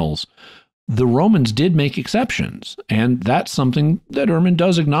crucified criminals, the Romans did make exceptions, and that's something that Ehrman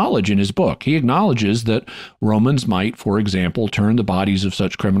does acknowledge in his book. He acknowledges that Romans might, for example, turn the bodies of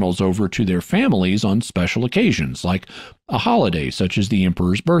such criminals over to their families on special occasions, like a holiday such as the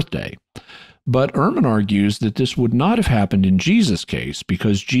emperor's birthday. But Ehrman argues that this would not have happened in Jesus' case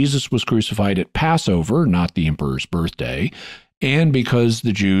because Jesus was crucified at Passover, not the emperor's birthday, and because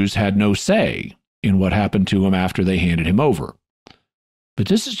the Jews had no say in what happened to him after they handed him over. But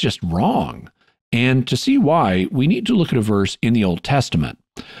this is just wrong. And to see why, we need to look at a verse in the Old Testament.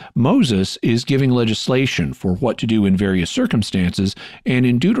 Moses is giving legislation for what to do in various circumstances, and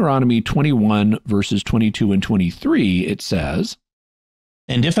in Deuteronomy 21, verses 22 and 23, it says,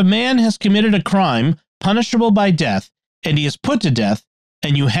 And if a man has committed a crime punishable by death, and he is put to death,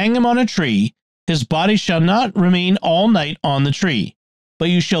 and you hang him on a tree, his body shall not remain all night on the tree, but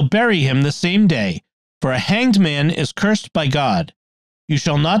you shall bury him the same day, for a hanged man is cursed by God. You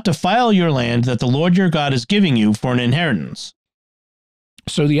shall not defile your land that the Lord your God is giving you for an inheritance.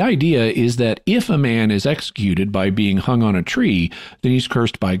 So the idea is that if a man is executed by being hung on a tree, then he's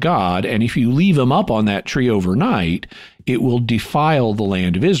cursed by God, and if you leave him up on that tree overnight, it will defile the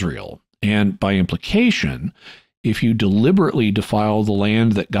land of Israel. And by implication, if you deliberately defile the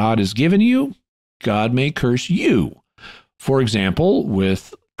land that God has given you, God may curse you. For example,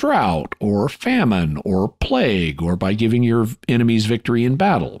 with drought or famine or plague, or by giving your enemies victory in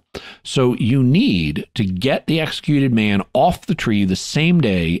battle. So you need to get the executed man off the tree the same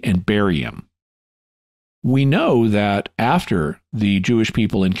day and bury him. We know that after the Jewish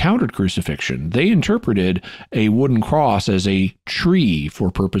people encountered crucifixion, they interpreted a wooden cross as a tree for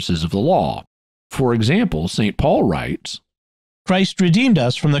purposes of the law. For example, St. Paul writes, Christ redeemed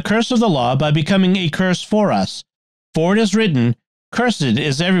us from the curse of the law by becoming a curse for us. For it is written, Cursed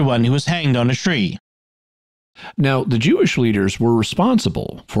is everyone who is hanged on a tree. Now, the Jewish leaders were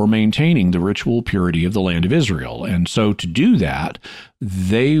responsible for maintaining the ritual purity of the land of Israel, and so to do that,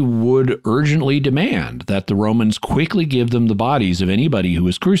 they would urgently demand that the Romans quickly give them the bodies of anybody who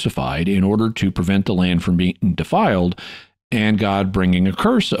was crucified in order to prevent the land from being defiled and God bringing a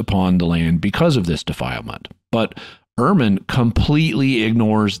curse upon the land because of this defilement. But Ehrman completely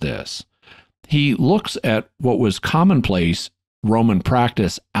ignores this. He looks at what was commonplace Roman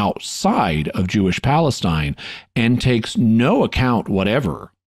practice outside of Jewish Palestine and takes no account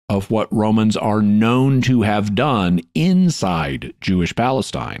whatever of what Romans are known to have done inside Jewish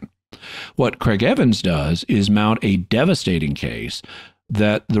Palestine. What Craig Evans does is mount a devastating case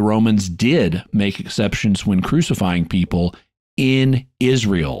that the Romans did make exceptions when crucifying people in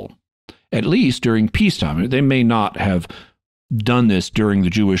Israel, at least during peacetime. They may not have done this during the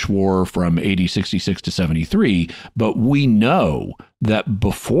Jewish War from AD 66 to 73, but we know that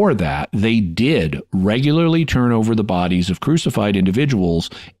before that, they did regularly turn over the bodies of crucified individuals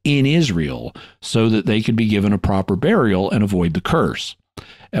in Israel so that they could be given a proper burial and avoid the curse.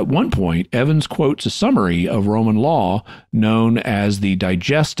 At one point, Evans quotes a summary of Roman law known as the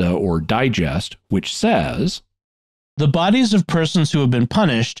Digesta or Digest, which says, The bodies of persons who have been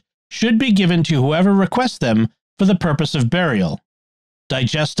punished should be given to whoever requests them for the purpose of burial.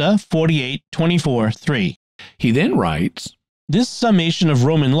 Digesta 48:24-3. He then writes, This summation of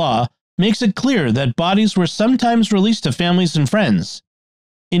Roman law makes it clear that bodies were sometimes released to families and friends.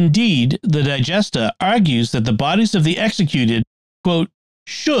 Indeed, the Digesta argues that the bodies of the executed, quote,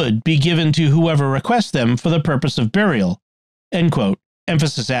 should be given to whoever requests them for the purpose of burial, end quote,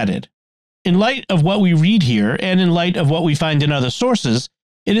 emphasis added. In light of what we read here, and in light of what we find in other sources,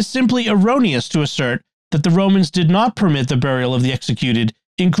 it is simply erroneous to assert that the Romans did not permit the burial of the executed,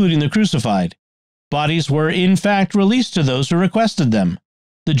 including the crucified. Bodies were in fact released to those who requested them.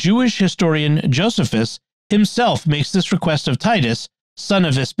 The Jewish historian Josephus himself makes this request of Titus, son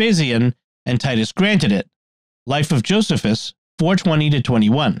of Vespasian, and Titus granted it. Life of Josephus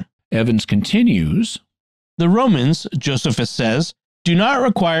 4:20-21. Evans continues, The Romans, Josephus says, do not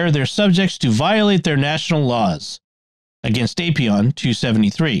require their subjects to violate their national laws. Against Apion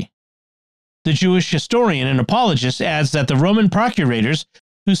 273. The Jewish historian and apologist adds that the Roman procurators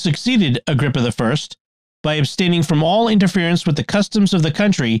who succeeded Agrippa I, by abstaining from all interference with the customs of the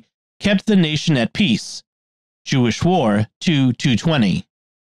country, kept the nation at peace. Jewish War 2:220.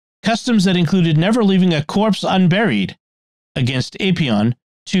 Customs that included never leaving a corpse unburied. Against Apion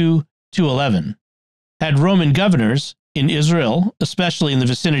 2:211. Had Roman governors, in Israel, especially in the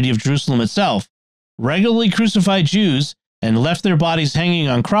vicinity of Jerusalem itself, regularly crucified Jews and left their bodies hanging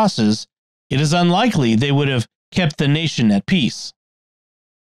on crosses, it is unlikely they would have kept the nation at peace.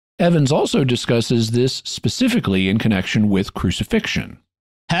 Evans also discusses this specifically in connection with crucifixion.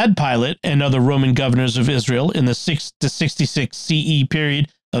 Had Pilate and other Roman governors of Israel in the 6 to 66 CE period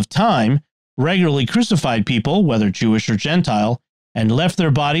of time regularly crucified people, whether Jewish or Gentile, and left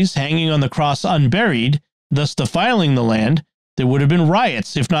their bodies hanging on the cross unburied, thus defiling the land, there would have been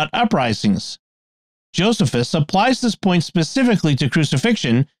riots, if not uprisings. Josephus applies this point specifically to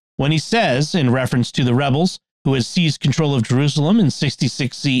crucifixion when he says, in reference to the rebels who had seized control of Jerusalem in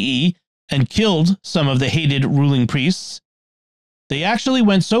 66 CE and killed some of the hated ruling priests, they actually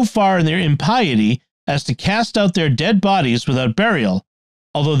went so far in their impiety as to cast out their dead bodies without burial,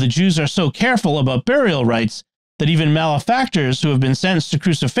 although the Jews are so careful about burial rites that even malefactors who have been sentenced to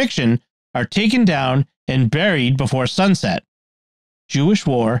crucifixion are taken down and buried before sunset. Jewish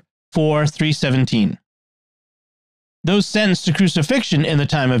War 4:317. Those sentenced to crucifixion in the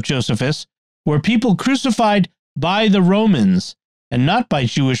time of Josephus were people crucified by the Romans and not by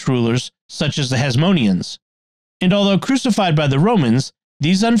Jewish rulers such as the Hasmoneans. And although crucified by the Romans,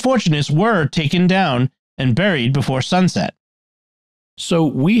 these unfortunates were taken down and buried before sunset. So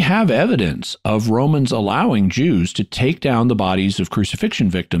we have evidence of Romans allowing Jews to take down the bodies of crucifixion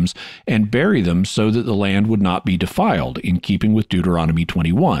victims and bury them so that the land would not be defiled, in keeping with Deuteronomy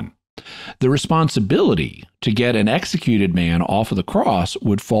 21. The responsibility to get an executed man off of the cross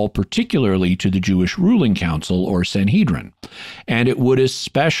would fall particularly to the Jewish ruling council, or Sanhedrin, and it would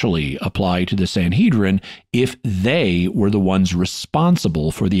especially apply to the Sanhedrin if they were the ones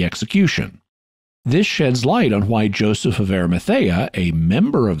responsible for the execution. This sheds light on why Joseph of Arimathea, a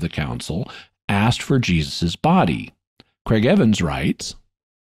member of the council, asked for Jesus' body. Craig Evans writes,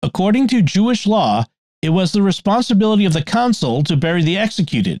 according to Jewish law, it was the responsibility of the council to bury the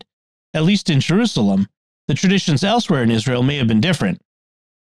executed. At least in Jerusalem. The traditions elsewhere in Israel may have been different.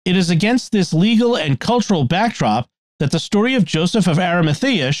 It is against this legal and cultural backdrop that the story of Joseph of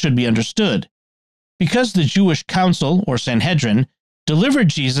Arimathea should be understood. Because the Jewish council, or Sanhedrin, delivered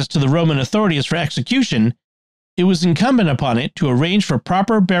Jesus to the Roman authorities for execution, it was incumbent upon it to arrange for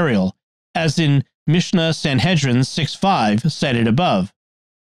proper burial, as in Mishnah Sanhedrin 6:5 cited above.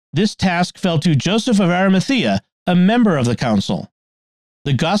 This task fell to Joseph of Arimathea, a member of the council.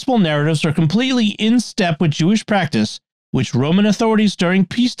 The gospel narratives are completely in step with Jewish practice, which Roman authorities during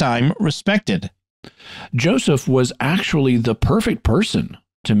peacetime respected. Joseph was actually the perfect person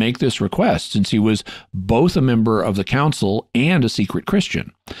to make this request, since he was both a member of the council and a secret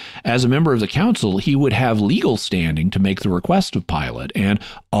Christian. As a member of the council, he would have legal standing to make the request of Pilate, and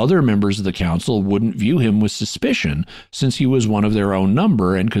other members of the council wouldn't view him with suspicion, since he was one of their own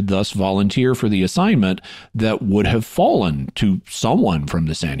number and could thus volunteer for the assignment that would have fallen to someone from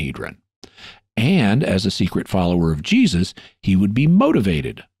the Sanhedrin. And as a secret follower of Jesus, he would be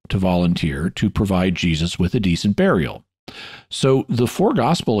motivated to volunteer to provide Jesus with a decent burial. So the four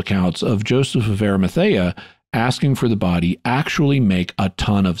gospel accounts of Joseph of Arimathea asking for the body actually make a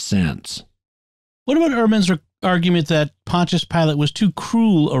ton of sense. What about Ehrman's argument that Pontius Pilate was too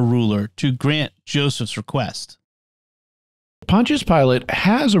cruel a ruler to grant Joseph's request? Pontius Pilate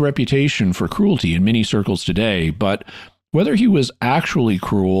has a reputation for cruelty in many circles today, but whether he was actually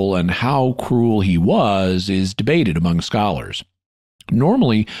cruel and how cruel he was is debated among scholars.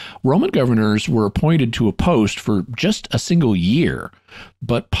 Normally, Roman governors were appointed to a post for just a single year,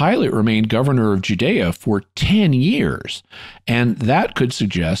 but Pilate remained governor of Judea for 10 years, and that could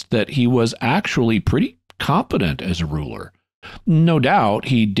suggest that he was actually pretty competent as a ruler. No doubt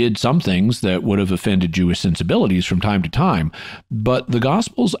he did some things that would have offended Jewish sensibilities from time to time, but the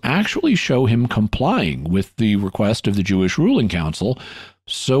Gospels actually show him complying with the request of the Jewish ruling council,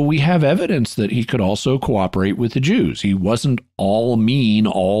 so we have evidence that he could also cooperate with the Jews. He wasn't all mean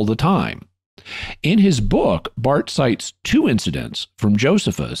all the time. In his book, Bart cites two incidents from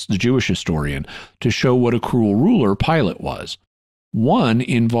Josephus, the Jewish historian, to show what a cruel ruler Pilate was. One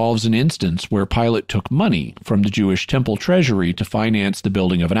involves an instance where Pilate took money from the Jewish temple treasury to finance the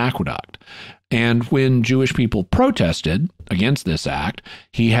building of an aqueduct. And when Jewish people protested against this act,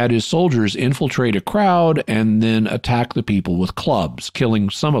 he had his soldiers infiltrate a crowd and then attack the people with clubs, killing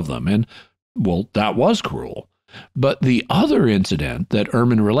some of them. And, well, that was cruel. But the other incident that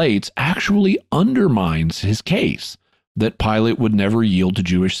Ehrman relates actually undermines his case, that Pilate would never yield to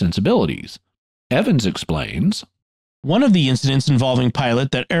Jewish sensibilities. Evans explains, one of the incidents involving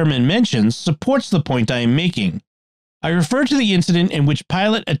Pilate that Ehrman mentions supports the point I am making. I refer to the incident in which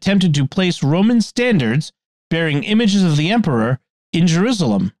Pilate attempted to place Roman standards bearing images of the emperor in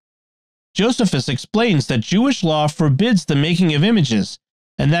Jerusalem. Josephus explains that Jewish law forbids the making of images,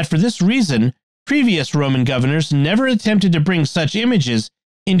 and that for this reason, previous Roman governors never attempted to bring such images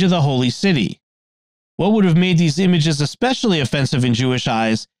into the holy city. What would have made these images especially offensive in Jewish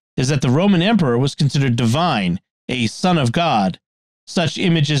eyes is that the Roman emperor was considered divine, a son of God. Such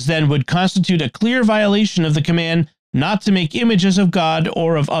images then would constitute a clear violation of the command not to make images of God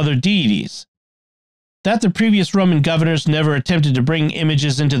or of other deities. That the previous Roman governors never attempted to bring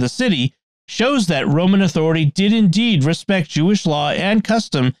images into the city shows that Roman authority did indeed respect Jewish law and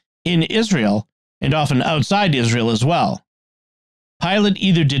custom in Israel, and often outside Israel as well. Pilate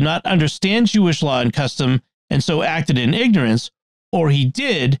either did not understand Jewish law and custom and so acted in ignorance, or he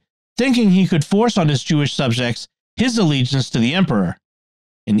did, thinking he could force on his Jewish subjects his allegiance to the emperor.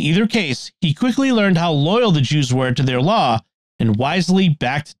 In either case, he quickly learned how loyal the Jews were to their law and wisely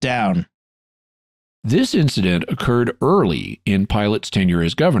backed down. This incident occurred early in Pilate's tenure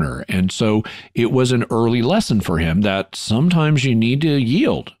as governor, and so it was an early lesson for him that sometimes you need to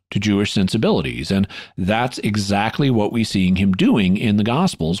yield to Jewish sensibilities, and that's exactly what we see him doing in the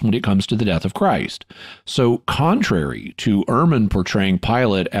Gospels when it comes to the death of Christ. So contrary to Ehrman portraying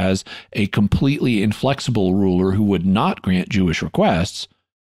Pilate as a completely inflexible ruler who would not grant Jewish requests,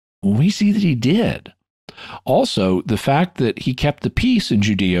 we see that he did. Also, the fact that he kept the peace in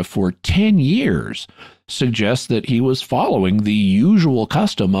Judea for 10 years suggests that he was following the usual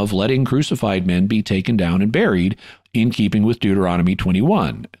custom of letting crucified men be taken down and buried, in keeping with Deuteronomy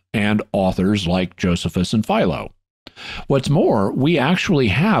 21 and authors like Josephus and Philo. What's more, we actually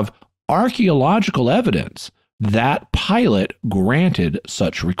have archaeological evidence that Pilate granted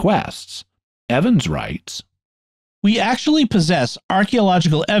such requests. Evans writes, "We actually possess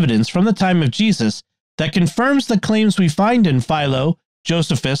archaeological evidence from the time of Jesus that confirms the claims we find in Philo,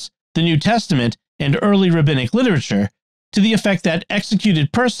 Josephus, the New Testament, and early rabbinic literature, to the effect that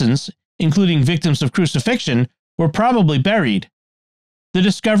executed persons, including victims of crucifixion, were probably buried. The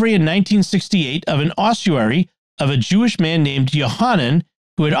discovery in 1968 of an ossuary of a Jewish man named Yohanan,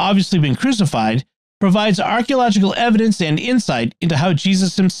 who had obviously been crucified, provides archaeological evidence and insight into how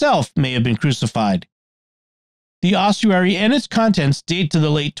Jesus himself may have been crucified. The ossuary and its contents date to the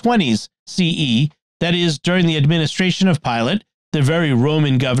late 20s CE, that is, during the administration of Pilate, the very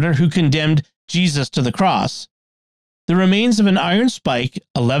Roman governor who condemned Jesus to the cross. The remains of an iron spike,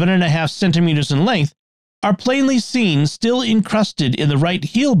 11.5 centimeters in length, are plainly seen still encrusted in the right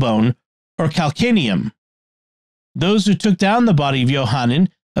heel bone, or calcaneum. Those who took down the body of Yohanan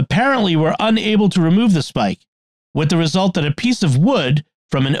apparently were unable to remove the spike, with the result that a piece of wood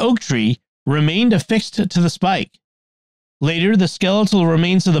from an oak tree remained affixed to the spike. Later, the skeletal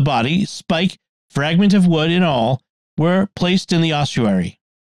remains of the body, spike, fragment of wood and all, were placed in the ossuary."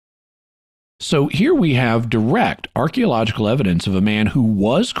 So here we have direct archaeological evidence of a man who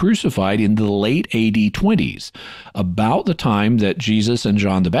was crucified in the late AD 20s, about the time that Jesus and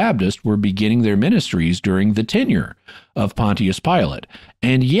John the Baptist were beginning their ministries during the tenure of Pontius Pilate.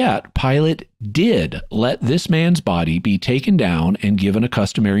 And yet Pilate did let this man's body be taken down and given a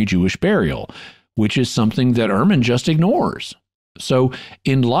customary Jewish burial, which is something that Ehrman just ignores. So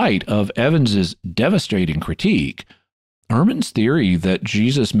in light of Evans's devastating critique, Ehrman's theory that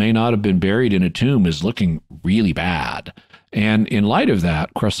Jesus may not have been buried in a tomb is looking really bad. And in light of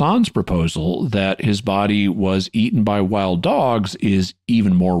that, Cresson's proposal that his body was eaten by wild dogs is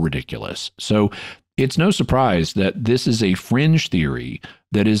even more ridiculous. So it's no surprise that this is a fringe theory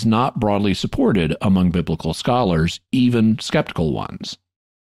that is not broadly supported among biblical scholars, even skeptical ones.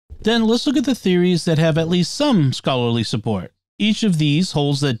 Then let's look at the theories that have at least some scholarly support. Each of these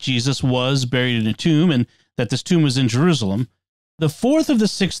holds that Jesus was buried in a tomb and that this tomb was in Jerusalem. The fourth of the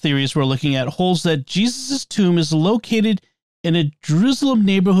six theories we're looking at holds that Jesus' tomb is located in a Jerusalem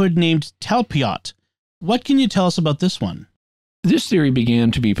neighborhood named Talpiot. What can you tell us about this one? This theory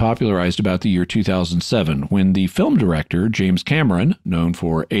began to be popularized about the year 2007 when the film director James Cameron, known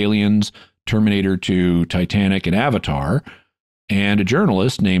for Aliens, Terminator 2, Titanic, and Avatar, and a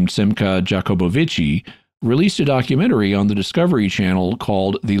journalist named Simca Jacobovici released a documentary on the Discovery Channel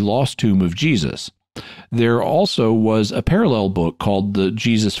called The Lost Tomb of Jesus. There also was a parallel book called The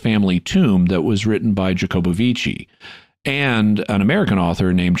Jesus Family Tomb that was written by Jacobovici, and an American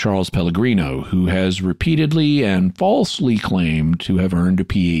author named Charles Pellegrino, who has repeatedly and falsely claimed to have earned a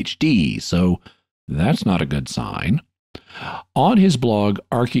PhD, so that's not a good sign. On his blog,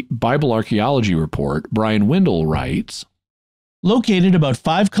 Bible Archaeology Report, Brian Wendell writes, "Located about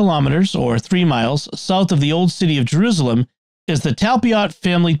 5 kilometers or 3 miles south of the old city of Jerusalem is the Talpiot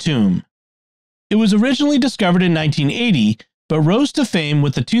family tomb. It was originally discovered in 1980, but rose to fame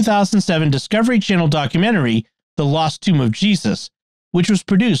with the 2007 Discovery Channel documentary, The Lost Tomb of Jesus, which was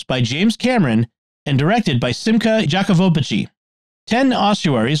produced by James Cameron and directed by Simca Jacobovici. 10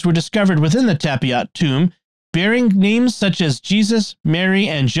 ossuaries were discovered within the Talpiot tomb, bearing names such as Jesus, Mary,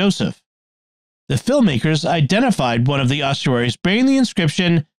 and Joseph. The filmmakers identified one of the ossuaries bearing the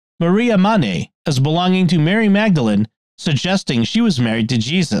inscription Maria Mane as belonging to Mary Magdalene, suggesting she was married to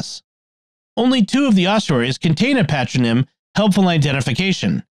Jesus. Only 2 of the ossuaries contain a patronym helpful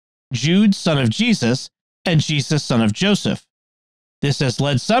identification: Jude, son of Jesus, and Jesus, son of Joseph. This has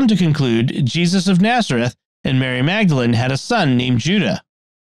led some to conclude Jesus of Nazareth and Mary Magdalene had a son named Judah.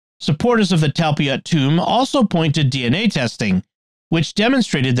 Supporters of the Talpiot tomb also point to DNA testing, which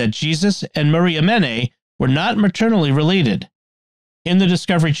demonstrated that Jesus and Maria Mene were not maternally related. In the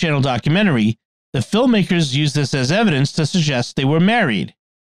Discovery Channel documentary, the filmmakers used this as evidence to suggest they were married.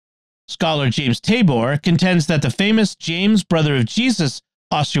 Scholar James Tabor contends that the famous James, brother of Jesus,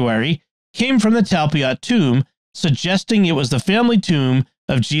 ossuary came from the Talpiot tomb, suggesting it was the family tomb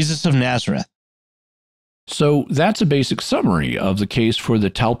of Jesus of Nazareth. So that's a basic summary of the case for the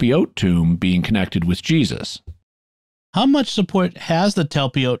Talpiot tomb being connected with Jesus. How much support has the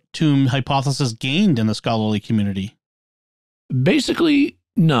Talpiot tomb hypothesis gained in the scholarly community? Basically,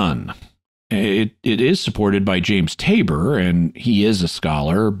 none. It is supported by James Tabor, and he is a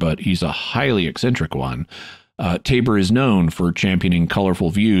scholar, but he's a highly eccentric one. Tabor is known for championing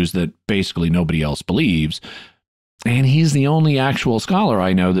colorful views that basically nobody else believes, and he's the only actual scholar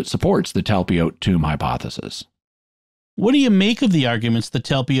I know that supports the Talpiot tomb hypothesis. What do you make of the arguments the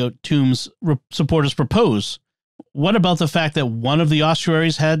Talpiot tomb's supporters propose? What about the fact that one of the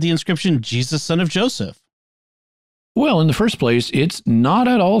ossuaries had the inscription, Jesus, son of Joseph? Well, in the first place, it's not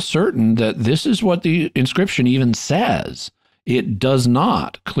at all certain that this is what the inscription even says. It does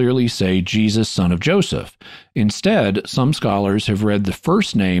not clearly say Jesus, son of Joseph. Instead, some scholars have read the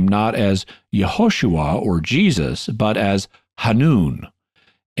first name not as Yehoshua or Jesus, but as Hanun.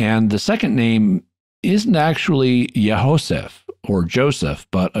 And the second name isn't actually Yehoseph or Joseph,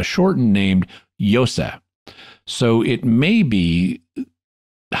 but a shortened name Yosef. So it may be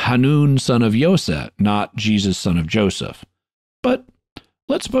Hanun, son of Yosef, not Jesus, son of Joseph. But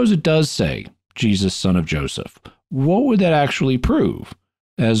let's suppose it does say Jesus, son of Joseph. What would that actually prove?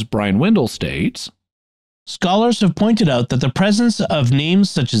 As Brian Wendell states, scholars have pointed out that the presence of names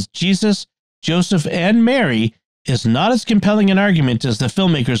such as Jesus, Joseph, and Mary is not as compelling an argument as the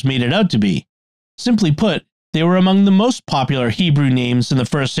filmmakers made it out to be. Simply put, they were among the most popular Hebrew names in the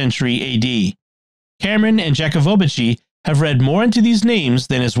 1st century AD. Cameron and Jacobovici have read more into these names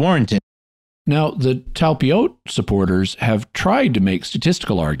than is warranted. Now, the Talpiot supporters have tried to make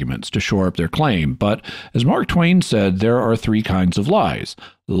statistical arguments to shore up their claim, but as Mark Twain said, there are 3 kinds of lies: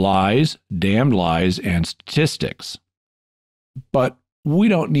 lies, damned lies, and statistics. But we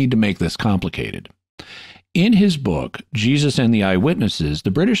don't need to make this complicated. In his book, Jesus and the Eyewitnesses,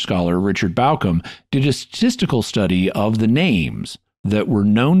 the British scholar Richard Bauckham did a statistical study of the names that were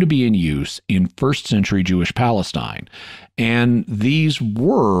known to be in use in 1st century Jewish Palestine. And these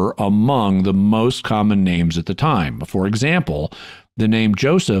were among the most common names at the time. For example, the name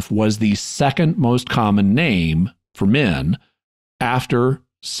Joseph was the 2nd most common name for men after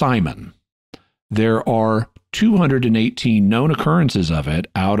Simon. There are 218 known occurrences of it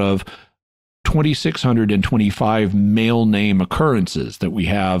out of 2,625 male name occurrences that we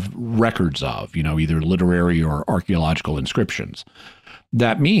have records of, either literary or archaeological inscriptions.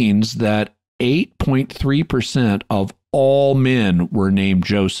 That means that 8.3% of all men were named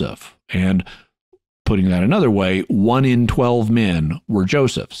Joseph. And putting that another way, 1 in 12 men were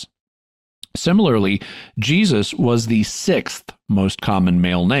Josephs. Similarly, Jesus was the 6th most common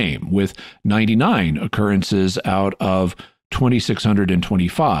male name, with 99 occurrences out of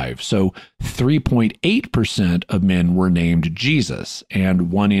 2,625. So 3.8% of men were named Jesus,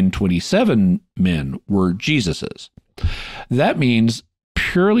 and 1 in 27 men were Jesuses. That means,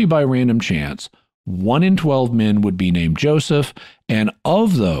 purely by random chance, 1 in 12 men would be named Joseph, and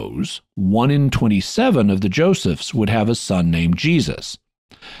of those, 1 in 27 of the Josephs would have a son named Jesus.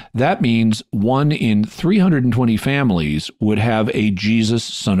 That means 1 in 320 families would have a Jesus,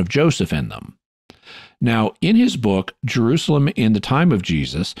 son of Joseph in them. Now, in his book, Jerusalem in the Time of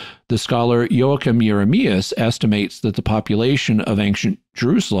Jesus, the scholar Joachim Jeremias estimates that the population of ancient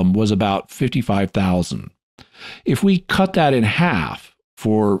Jerusalem was about 55,000. If we cut that in half,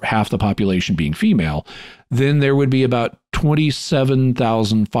 for half the population being female, then there would be about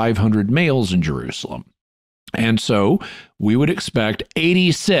 27,500 males in Jerusalem. And so we would expect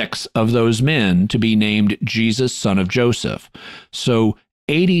 86 of those men to be named Jesus, son of Joseph. So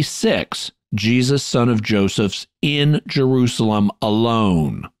 86 Jesus, son of Joseph's in Jerusalem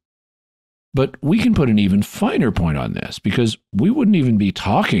alone. But we can put an even finer point on this, because we wouldn't even be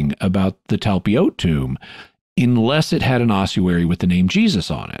talking about the Talpiot tomb unless it had an ossuary with the name Jesus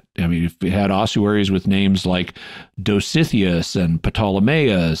on it. I mean, if it had ossuaries with names like Dositheus and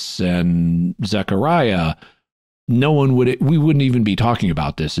Ptolemaeus and Zechariah, we wouldn't even be talking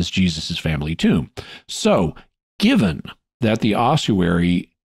about this as Jesus's family tomb. So, given that the ossuary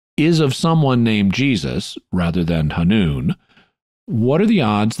is of someone named Jesus rather than Hanun, what are the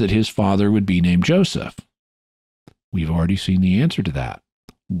odds that his father would be named Joseph? We've already seen the answer to that.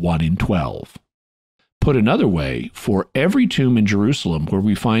 1 in 12. Put another way, for every tomb in Jerusalem where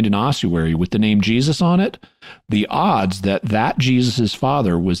we find an ossuary with the name Jesus on it, the odds that Jesus'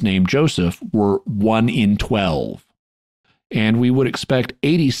 father was named Joseph were 1 in 12. And we would expect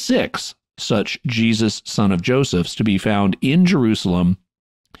 86 such Jesus, son of Josephs, to be found in Jerusalem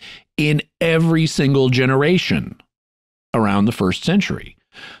in every single generation around the 1st century.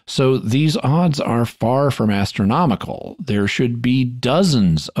 So these odds are far from astronomical. There should be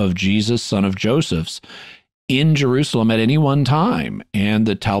dozens of Jesus, son of Josephs, in Jerusalem at any one time, and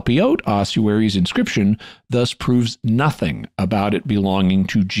the Talpiot ossuary's inscription thus proves nothing about it belonging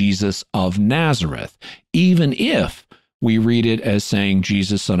to Jesus of Nazareth, even if we read it as saying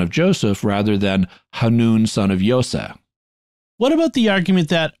Jesus, son of Joseph, rather than Hanun, son of Yosef. What about the argument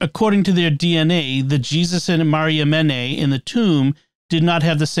that, according to their DNA, the Jesus and Mariamene in the tomb did not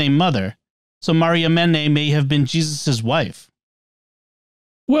have the same mother, so Mariamene may have been Jesus' wife?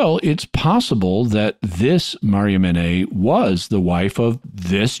 Well, it's possible that this Mariamene was the wife of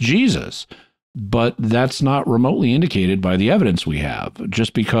this Jesus, but that's not remotely indicated by the evidence we have.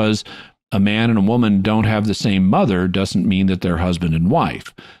 Just because a man and a woman don't have the same mother doesn't mean that they're husband and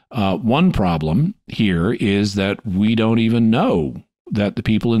wife. One problem here is that we don't even know that the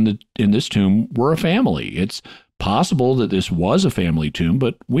people in this tomb were a family. It's possible that this was a family tomb,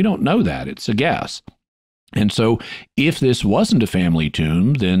 but we don't know that. It's a guess. And so if this wasn't a family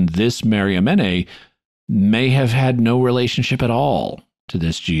tomb, then this Mariamene may have had no relationship at all to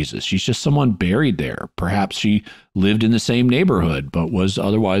this Jesus. She's just someone buried there. Perhaps she lived in the same neighborhood, but was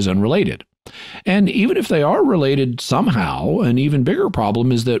otherwise unrelated. And even if they are related somehow, an even bigger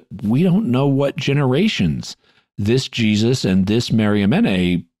problem is that we don't know what generations this Jesus and this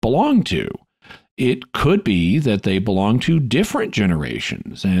Mariamene belong to. It could be that they belong to different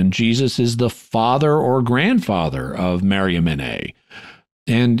generations, and Jesus is the father or grandfather of Mariamene.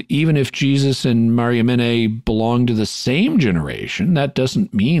 And even if Jesus and Mariamene belong to the same generation, that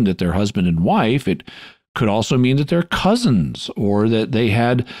doesn't mean that they're husband and wife. It could also mean that they're cousins, or that they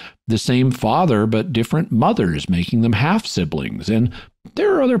had the same father but different mothers, making them half-siblings. And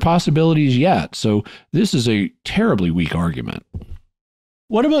there are other possibilities yet, so this is a terribly weak argument.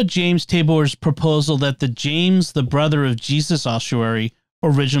 What about James Tabor's proposal that the James, the brother of Jesus ossuary,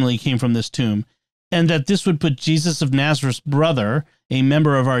 originally came from this tomb, and that this would put Jesus of Nazareth's brother, a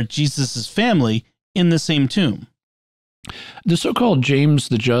member of our Jesus' family, in the same tomb? The so-called James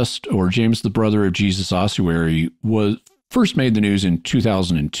the Just, or James the brother of Jesus ossuary, was first made the news in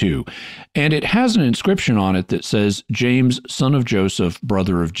 2002, and it has an inscription on it that says, James, son of Joseph,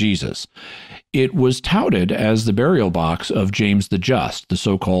 brother of Jesus. It was touted as the burial box of James the Just, the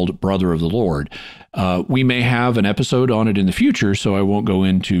so-called brother of the Lord. We may have an episode on it in the future, so I won't go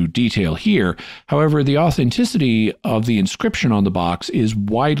into detail here. However, the authenticity of the inscription on the box is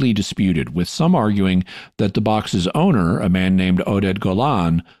widely disputed, with some arguing that the box's owner, a man named Oded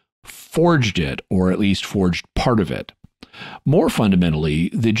Golan, forged it, or at least forged part of it. More fundamentally,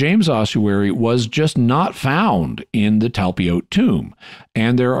 the James ossuary was just not found in the Talpiot tomb,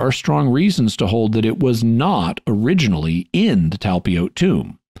 and there are strong reasons to hold that it was not originally in the Talpiot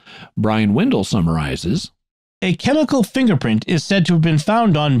tomb. Brian Wendell summarizes, a chemical fingerprint is said to have been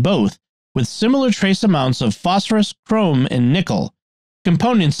found on both, with similar trace amounts of phosphorus, chrome, and nickel,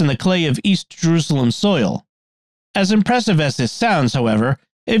 components in the clay of East Jerusalem soil. As impressive as this sounds, however,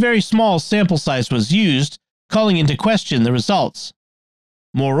 a very small sample size was used, calling into question the results.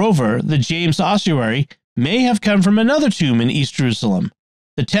 Moreover, the James ossuary may have come from another tomb in East Jerusalem.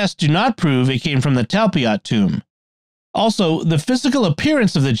 The tests do not prove it came from the Talpiot tomb. Also, the physical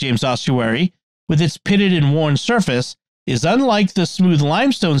appearance of the James ossuary, with its pitted and worn surface, is unlike the smooth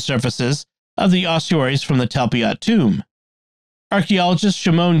limestone surfaces of the ossuaries from the Talpiot tomb. Archaeologist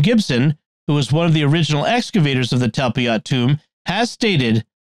Shimon Gibson, who was one of the original excavators of the Talpiot tomb, has stated,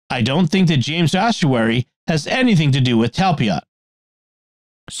 I don't think the James ossuary has anything to do with Talpiot.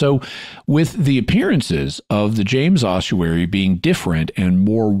 So, with the appearances of the James ossuary being different and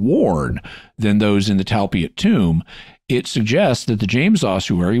more worn than those in the Talpiot tomb, it suggests that the James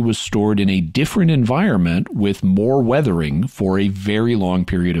ossuary was stored in a different environment with more weathering for a very long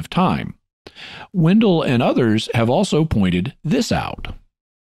period of time. Wendell and others have also pointed this out.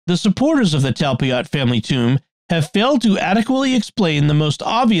 The supporters of the Talpiot family tomb have failed to adequately explain the most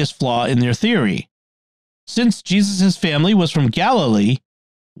obvious flaw in their theory. Since Jesus' family was from Galilee,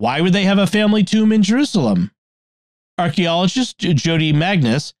 why would they have a family tomb in Jerusalem? Archaeologist Jody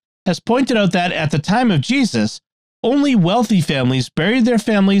Magnus has pointed out that at the time of Jesus, only wealthy families buried their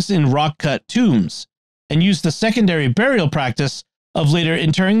families in rock-cut tombs, and used the secondary burial practice of later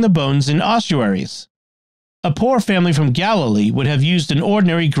interring the bones in ossuaries. A poor family from Galilee would have used an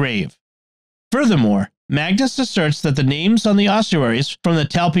ordinary grave. Furthermore, Magnus asserts that the names on the ossuaries from the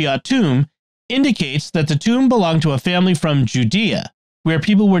Talpiot tomb indicates that the tomb belonged to a family from Judea, where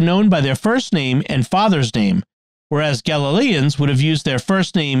people were known by their first name and father's name, whereas Galileans would have used their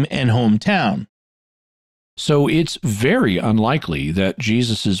first name and hometown. So it's very unlikely that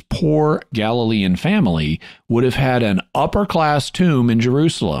Jesus' poor Galilean family would have had an upper-class tomb in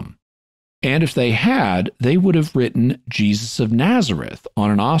Jerusalem. And if they had, they would have written Jesus of Nazareth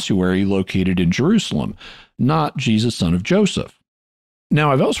on an ossuary located in Jerusalem, not Jesus, son of Joseph.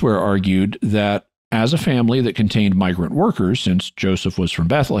 Now, I've elsewhere argued that as a family that contained migrant workers, since Joseph was from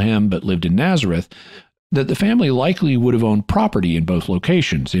Bethlehem but lived in Nazareth, that the family likely would have owned property in both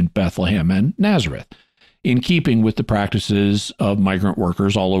locations, in Bethlehem and Nazareth, in keeping with the practices of migrant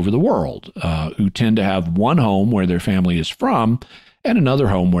workers all over the world, who tend to have one home where their family is from and another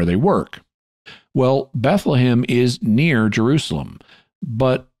home where they work. Well, Bethlehem is near Jerusalem,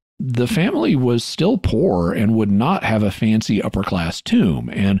 but the family was still poor and would not have a fancy upper-class tomb,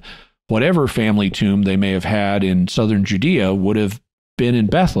 and whatever family tomb they may have had in southern Judea would have been in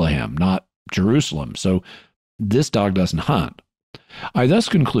Bethlehem, not Jerusalem. So this dog doesn't hunt. I thus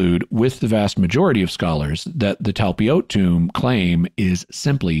conclude, with the vast majority of scholars, that the Talpiot tomb claim is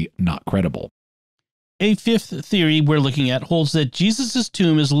simply not credible. A fifth theory we're looking at holds that Jesus'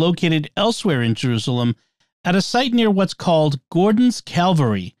 tomb is located elsewhere in Jerusalem at a site near what's called Gordon's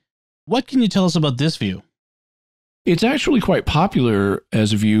Calvary. What can you tell us about this view? It's actually quite popular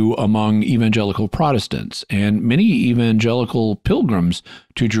as a view among evangelical Protestants, and many evangelical pilgrims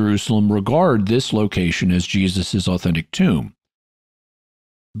to Jerusalem regard this location as Jesus' authentic tomb.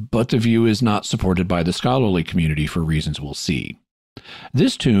 But the view is not supported by the scholarly community for reasons we'll see.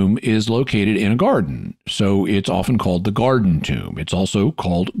 This tomb is located in a garden, so it's often called the Garden Tomb. It's also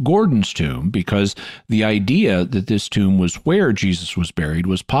called Gordon's Tomb because the idea that this tomb was where Jesus was buried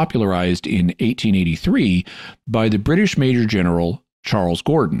was popularized in 1883 by the British Major General Charles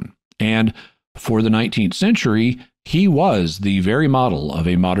Gordon. And for the 19th century, he was the very model of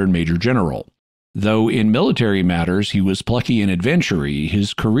a modern Major General. Though in military matters he was plucky and adventurous,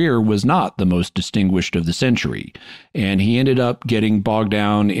 his career was not the most distinguished of the century, and he ended up getting bogged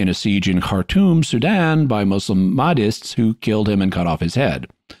down in a siege in Khartoum, Sudan, by Muslim Mahdists who killed him and cut off his head.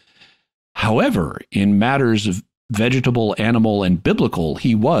 However, in matters of vegetable, animal, and biblical,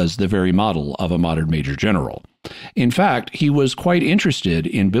 he was the very model of a modern Major General. In fact, he was quite interested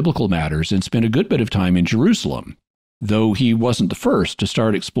in biblical matters and spent a good bit of time in Jerusalem, though he wasn't the first to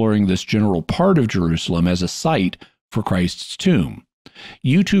start exploring this general part of Jerusalem as a site for Christ's tomb.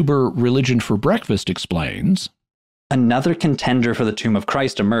 YouTuber Religion for Breakfast explains, another contender for the tomb of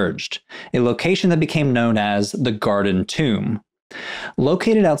Christ emerged, a location that became known as the Garden Tomb.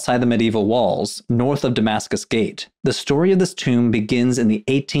 Located outside the medieval walls, north of Damascus Gate, the story of this tomb begins in the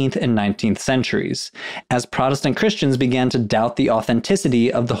 18th and 19th centuries, as Protestant Christians began to doubt the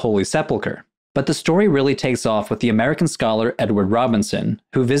authenticity of the Holy Sepulcher. But the story really takes off with the American scholar Edward Robinson,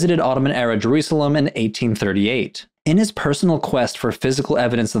 who visited Ottoman-era Jerusalem in 1838. In his personal quest for physical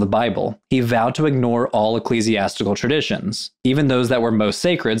evidence of the Bible, he vowed to ignore all ecclesiastical traditions, even those that were most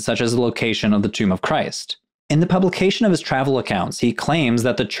sacred, such as the location of the tomb of Christ. In the publication of his travel accounts, he claims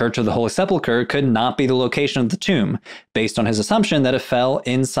that the Church of the Holy Sepulchre could not be the location of the tomb, based on his assumption that it fell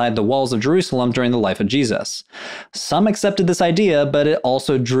inside the walls of Jerusalem during the life of Jesus. Some accepted this idea, but it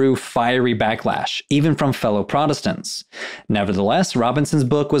also drew fiery backlash, even from fellow Protestants. Nevertheless, Robinson's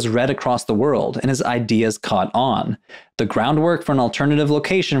book was read across the world, and his ideas caught on. The groundwork for an alternative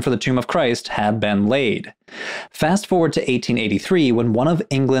location for the tomb of Christ had been laid. Fast forward to 1883, when one of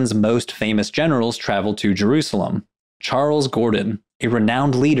England's most famous generals traveled to Jerusalem, Charles Gordon, a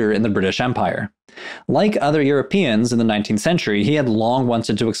renowned leader in the British Empire. Like other Europeans in the 19th century, he had long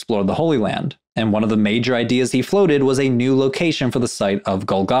wanted to explore the Holy Land, and one of the major ideas he floated was a new location for the site of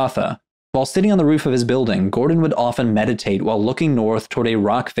Golgotha. While sitting on the roof of his building, Gordon would often meditate while looking north toward a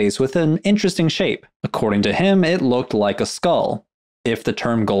rock face with an interesting shape. According to him, it looked like a skull. If the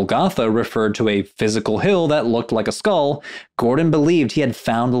term Golgotha referred to a physical hill that looked like a skull, Gordon believed he had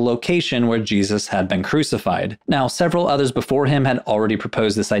found the location where Jesus had been crucified. Now, several others before him had already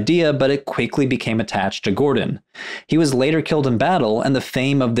proposed this idea, but it quickly became attached to Gordon. He was later killed in battle, and the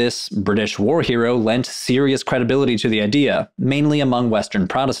fame of this British war hero lent serious credibility to the idea, mainly among Western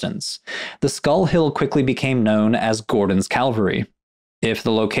Protestants. The Skull Hill quickly became known as Gordon's Calvary. If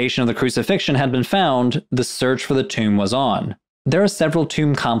the location of the crucifixion had been found, the search for the tomb was on. There are several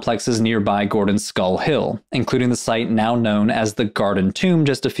tomb complexes nearby Gordon's Skull Hill, including the site now known as the Garden Tomb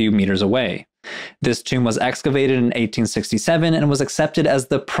just a few meters away. This tomb was excavated in 1867 and was accepted as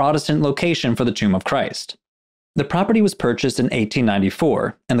the Protestant location for the tomb of Christ. The property was purchased in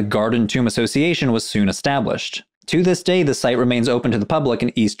 1894, and the Garden Tomb Association was soon established. To this day, the site remains open to the public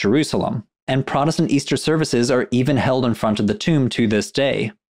in East Jerusalem, and Protestant Easter services are even held in front of the tomb to this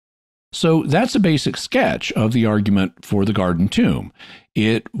day. So that's a basic sketch of the argument for the Garden Tomb.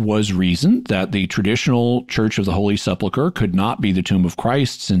 It was reasoned that the traditional Church of the Holy Sepulchre could not be the tomb of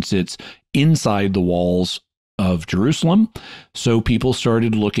Christ since it's inside the walls of Jerusalem, so people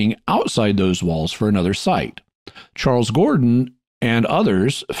started looking outside those walls for another site. Charles Gordon and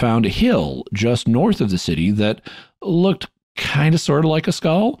others found a hill just north of the city that looked kind of sort of like a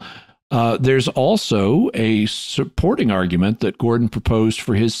skull. There's also a supporting argument that Gordon proposed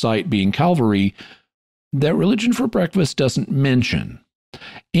for his site being Calvary that Religion for Breakfast doesn't mention.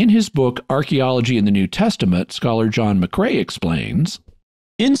 In his book, Archaeology in the New Testament, scholar John McRae explains,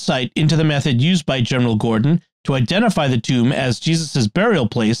 insight into the method used by General Gordon to identify the tomb as Jesus' burial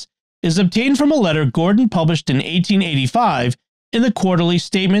place is obtained from a letter Gordon published in 1885 in the Quarterly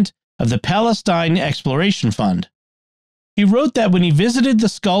Statement of the Palestine Exploration Fund. He wrote that when he visited the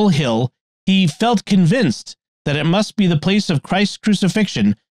Skull Hill, he felt convinced that it must be the place of Christ's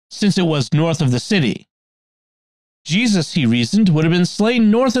crucifixion, since it was north of the city. Jesus, he reasoned, would have been slain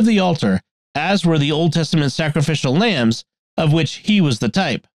north of the altar, as were the Old Testament sacrificial lambs, of which he was the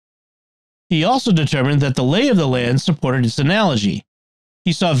type. He also determined that the lay of the land supported his analogy.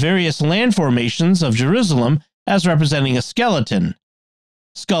 He saw various land formations of Jerusalem as representing a skeleton.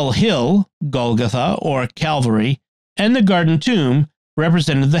 Skull Hill, Golgotha, or Calvary, and the Garden Tomb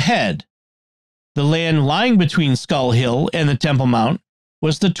represented the head. The land lying between Skull Hill and the Temple Mount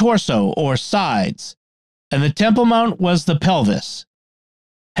was the torso, or sides, and the Temple Mount was the pelvis.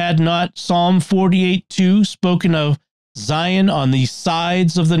 Had not Psalm 48:2 spoken of Zion on the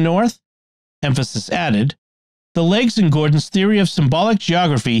sides of the north? Emphasis added. The legs in Gordon's theory of symbolic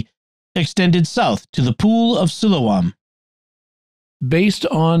geography extended south to the Pool of Siloam. Based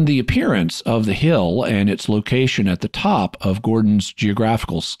on the appearance of the hill and its location at the top of Gordon's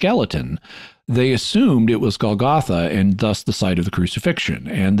geographical skeleton, they assumed it was Golgotha and thus the site of the crucifixion,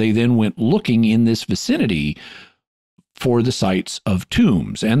 and they then went looking in this vicinity for the sites of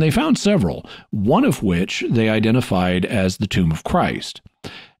tombs, and they found several, one of which they identified as the tomb of Christ.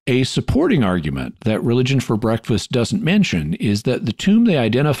 A supporting argument that Religion for Breakfast doesn't mention is that the tomb they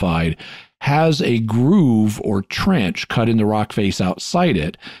identified has a groove or trench cut in the rock face outside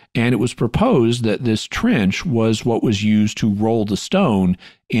it, and it was proposed that this trench was what was used to roll the stone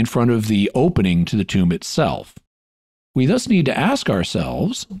in front of the opening to the tomb itself. We thus need to ask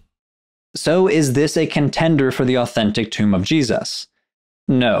ourselves, so is this a contender for the authentic tomb of Jesus?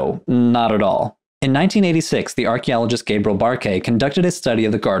 No, not at all. In 1986, the archaeologist Gabriel Barkay conducted a study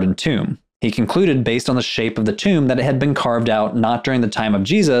of the Garden Tomb. He concluded, based on the shape of the tomb, that it had been carved out not during the time of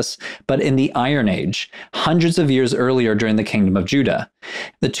Jesus, but in the Iron Age, hundreds of years earlier during the Kingdom of Judah.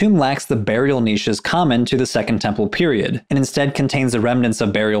 The tomb lacks the burial niches common to the Second Temple period, and instead contains the remnants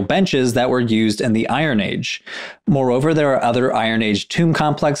of burial benches that were used in the Iron Age. Moreover, there are other Iron Age tomb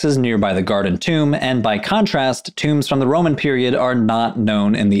complexes nearby the Garden Tomb, and by contrast, tombs from the Roman period are not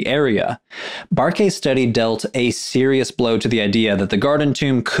known in the area. Barkay's study dealt a serious blow to the idea that the Garden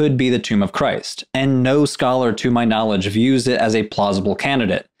Tomb could be the tomb of Christ, and no scholar to my knowledge views it as a plausible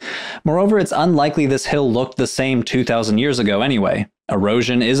candidate. Moreover, it's unlikely this hill looked the same 2,000 years ago anyway.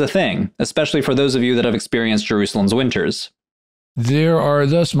 Erosion is a thing, especially for those of you that have experienced Jerusalem's winters. There are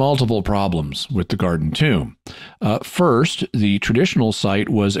thus multiple problems with the Garden Tomb. First, the traditional site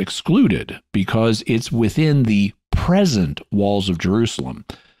was excluded because it's within the present walls of Jerusalem.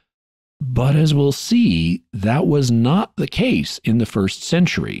 But as we'll see, that was not the case in the first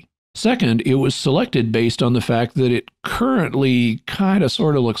century. Second, it was selected based on the fact that it currently kind of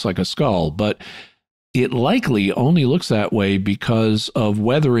sort of looks like a skull, but it likely only looks that way because of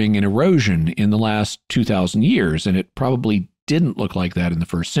weathering and erosion in the last 2,000 years, and it probably didn't look like that in the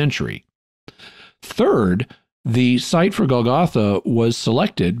first century. Third, the site for Golgotha was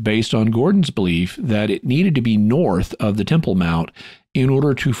selected based on Gordon's belief that it needed to be north of the Temple Mount in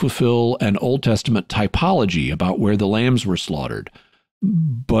order to fulfill an Old Testament typology about where the lambs were slaughtered.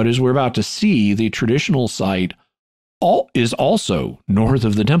 But as we're about to see, the traditional site is also north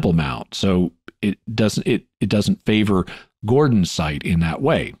of the Temple Mount, so it doesn't favor Gordon's site in that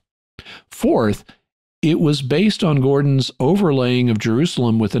way. Fourth, it was based on Gordon's overlaying of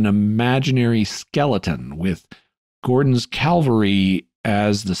Jerusalem with an imaginary skeleton, with Gordon's Calvary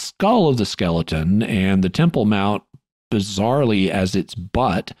as the skull of the skeleton and the Temple Mount bizarrely as its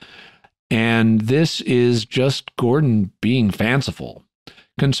butt. And this is just Gordon being fanciful.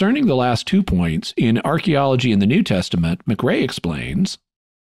 Concerning the last 2 points, in Archaeology in the New Testament, McRae explains,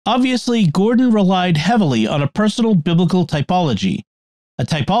 obviously, Gordon relied heavily on a personal biblical typology, a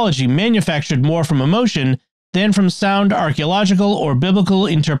typology manufactured more from emotion than from sound archaeological or biblical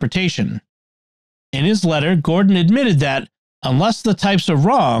interpretation. In his letter, Gordon admitted that, unless the types are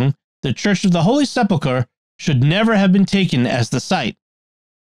wrong, the Church of the Holy Sepulcher should never have been taken as the site.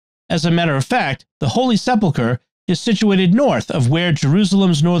 As a matter of fact, the Holy Sepulcher is situated north of where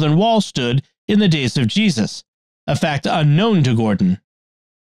Jerusalem's northern wall stood in the days of Jesus, a fact unknown to Gordon.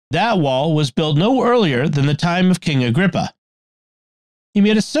 That wall was built no earlier than the time of King Agrippa. He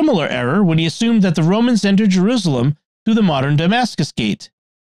made a similar error when he assumed that the Romans entered Jerusalem through the modern Damascus Gate.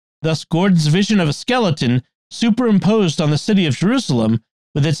 Thus, Gordon's vision of a skeleton superimposed on the city of Jerusalem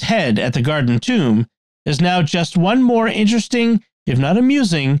with its head at the Garden Tomb is now just one more interesting, if not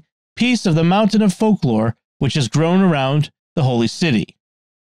amusing, piece of the mountain of folklore which has grown around the Holy City.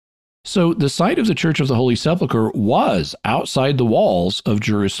 So the site of the Church of the Holy Sepulchre was outside the walls of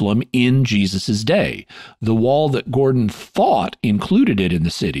Jerusalem in Jesus' day. The wall that Gordon thought included it in the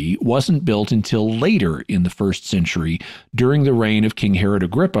city wasn't built until later in the 1st century, during the reign of King Herod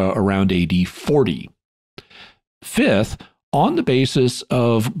Agrippa around AD 40. Fifth, on the basis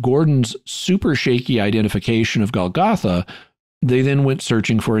of Gordon's super shaky identification of Golgotha, they then went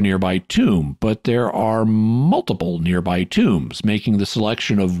searching for a nearby tomb, but there are multiple nearby tombs, making the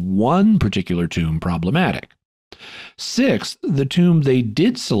selection of one particular tomb problematic. Sixth, the tomb they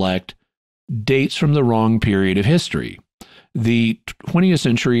did select dates from the wrong period of history. The 20th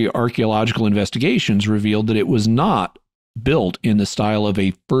century archaeological investigations revealed that it was not built in the style of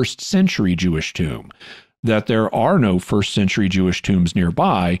a 1st century Jewish tomb, that there are no 1st century Jewish tombs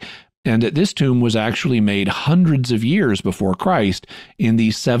nearby, and that this tomb was actually made hundreds of years before Christ in the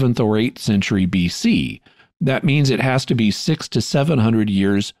 7th or 8th century BC. That means it has to be 600 to 700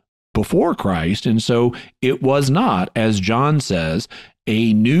 years before Christ, and so it was not, as John says,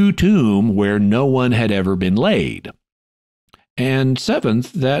 a new tomb where no one had ever been laid. And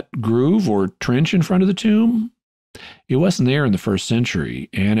seventh, that groove or trench in front of the tomb, it wasn't there in the 1st century,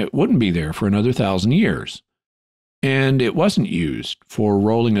 and it wouldn't be there for another 1,000 years. And it wasn't used for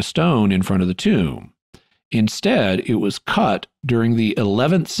rolling a stone in front of the tomb. Instead, it was cut during the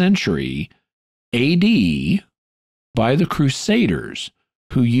 11th century AD by the Crusaders,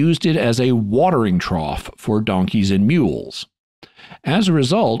 who used it as a watering trough for donkeys and mules. As a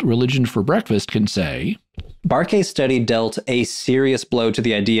result, Religion for Breakfast can say, Barquet's study dealt a serious blow to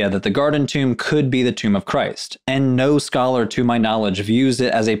the idea that the Garden Tomb could be the tomb of Christ, and no scholar, to my knowledge, views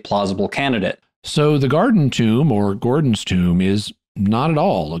it as a plausible candidate. So the Garden Tomb, or Gordon's tomb, is not at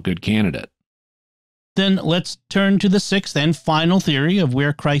all a good candidate. Then let's turn to the 6th and final theory of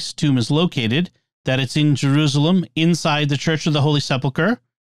where Christ's tomb is located, that it's in Jerusalem, inside the Church of the Holy Sepulchre.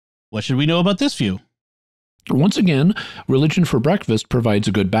 What should we know about this view? Once again, Religion for Breakfast provides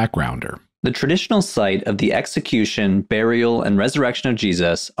a good backgrounder. The traditional site of the execution, burial, and resurrection of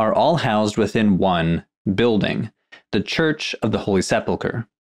Jesus are all housed within one building, the Church of the Holy Sepulchre.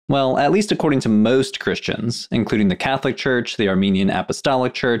 Well, at least according to most Christians, including the Catholic Church, the Armenian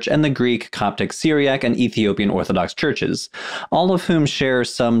Apostolic Church, and the Greek, Coptic, Syriac, and Ethiopian Orthodox churches, all of whom share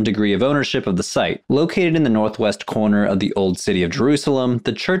some degree of ownership of the site. Located in the northwest corner of the Old City of Jerusalem,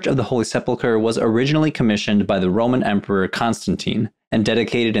 the Church of the Holy Sepulchre was originally commissioned by the Roman Emperor Constantine and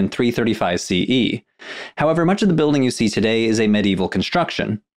dedicated in 335 CE. However, much of the building you see today is a medieval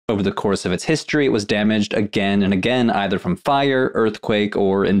construction. Over the course of its history, it was damaged again and again, either from fire, earthquake,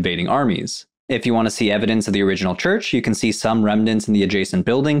 or invading armies. If you want to see evidence of the original church, you can see some remnants in the adjacent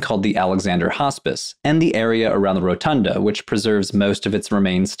building called the Alexander Hospice, and the area around the rotunda, which preserves most of its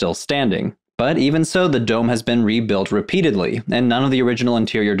remains still standing. But even so, the dome has been rebuilt repeatedly, and none of the original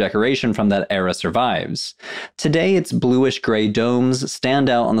interior decoration from that era survives. Today, its bluish-gray domes stand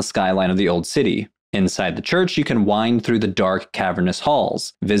out on the skyline of the old city. Inside the church, you can wind through the dark, cavernous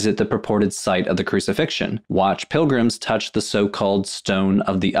halls, visit the purported site of the crucifixion, watch pilgrims touch the so-called Stone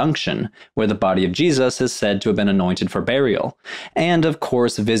of the Unction, where the body of Jesus is said to have been anointed for burial, and of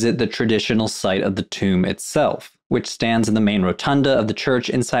course visit the traditional site of the tomb itself, which stands in the main rotunda of the church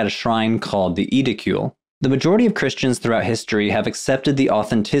inside a shrine called the Edicule. The majority of Christians throughout history have accepted the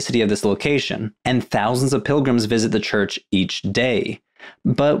authenticity of this location, and thousands of pilgrims visit the church each day.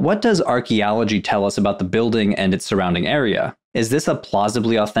 But what does archaeology tell us about the building and its surrounding area? Is this a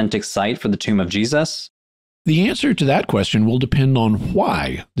plausibly authentic site for the tomb of Jesus? The answer to that question will depend on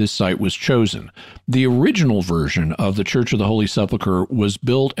why this site was chosen. The original version of the Church of the Holy Sepulchre was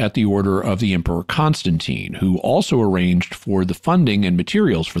built at the order of the Emperor Constantine, who also arranged for the funding and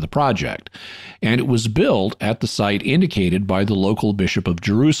materials for the project. And it was built at the site indicated by the local bishop of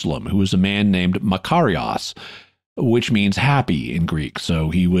Jerusalem, who was a man named Makarios, which means happy in Greek, so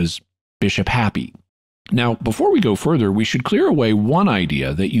he was Bishop Happy. Now, before we go further, we should clear away one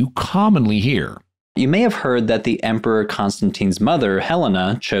idea that you commonly hear. You may have heard that the Emperor Constantine's mother,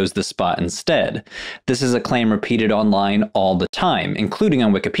 Helena, chose the spot instead. This is a claim repeated online all the time, including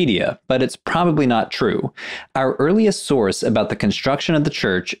on Wikipedia, but it's probably not true. Our earliest source about the construction of the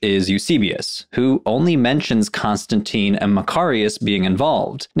church is Eusebius, who only mentions Constantine and Macarius being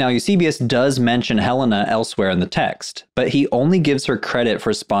involved. Now, Eusebius does mention Helena elsewhere in the text, but he only gives her credit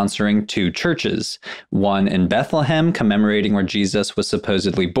for sponsoring two churches, one in Bethlehem, commemorating where Jesus was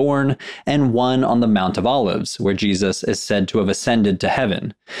supposedly born, and one on the Mount of Olives, where Jesus is said to have ascended to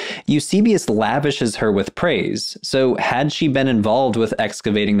heaven. Eusebius lavishes her with praise, so had she been involved with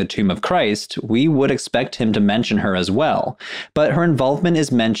excavating the tomb of Christ, we would expect him to mention her as well. But her involvement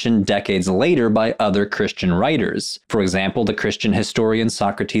is mentioned decades later by other Christian writers. For example, the Christian historian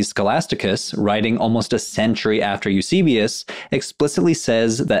Socrates Scholasticus, writing almost a century after Eusebius, explicitly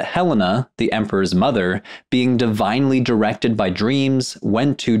says that Helena, the emperor's mother, being divinely directed by dreams,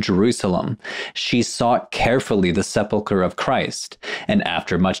 went to Jerusalem. She sought carefully the sepulcher of Christ, and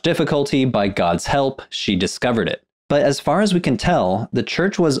after much difficulty, by God's help, she discovered it. But as far as we can tell, the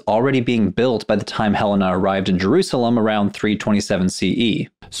church was already being built by the time Helena arrived in Jerusalem around 327 CE.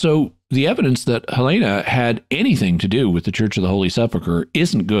 So the evidence that Helena had anything to do with the Church of the Holy Sepulchre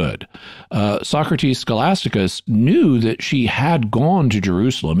isn't good. Socrates Scholasticus knew that she had gone to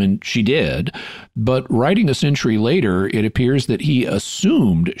Jerusalem, and she did, but writing a century later, it appears that he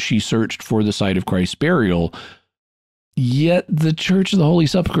assumed she searched for the site of Christ's burial. Yet the Church of the Holy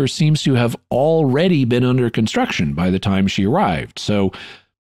Sepulchre seems to have already been under construction by the time she arrived. So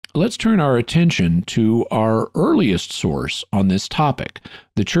let's turn our attention to our earliest source on this topic,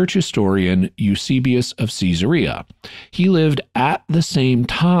 the church historian Eusebius of Caesarea. He lived at the same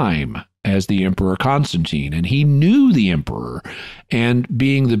time as the Emperor Constantine, and he knew the emperor, and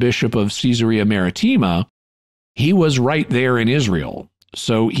being the bishop of Caesarea Maritima, he was right there in Israel.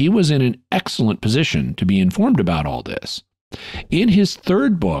 So he was in an excellent position to be informed about all this. In his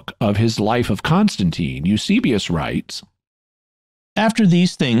third book of his life of Constantine, Eusebius writes, "After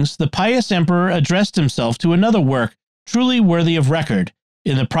these things, the pious emperor addressed himself to another work truly worthy of record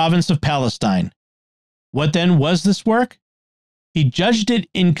in the province of Palestine. What then was this work? He judged it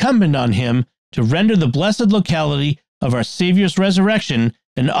incumbent on him to render the blessed locality of our Savior's resurrection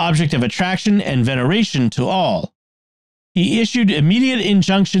an object of attraction and veneration to all. He issued immediate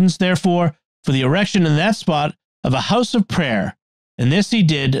injunctions, therefore, for the erection in that spot of a house of prayer, and this he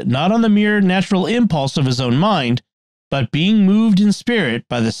did not on the mere natural impulse of his own mind, but being moved in spirit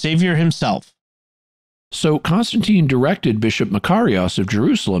by the Savior himself." So Constantine directed Bishop Macarius of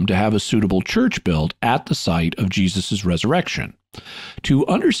Jerusalem to have a suitable church built at the site of Jesus' resurrection. To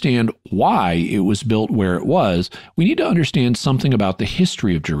understand why it was built where it was, we need to understand something about the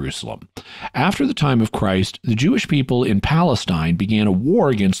history of Jerusalem. After the time of Christ, the Jewish people in Palestine began a war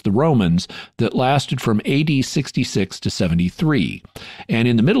against the Romans that lasted from AD 66 to 73. And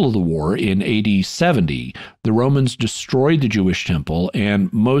in the middle of the war, in AD 70, the Romans destroyed the Jewish temple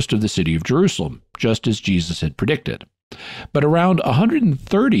and most of the city of Jerusalem, just as Jesus had predicted. But around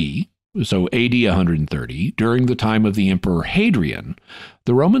 130, so AD 130, during the time of the Emperor Hadrian,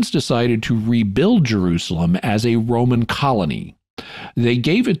 the Romans decided to rebuild Jerusalem as a Roman colony. They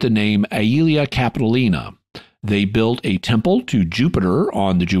gave it the name Aelia Capitolina. They built a temple to Jupiter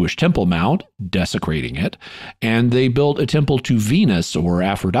on the Jewish Temple Mount, desecrating it, and they built a temple to Venus, or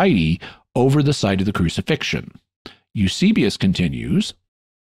Aphrodite, over the site of the crucifixion. Eusebius continues,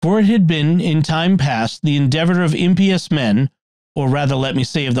 "For it had been in time past the endeavor of impious men, or rather let me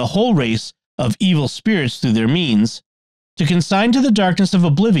say of the whole race of evil spirits through their means, to consign to the darkness of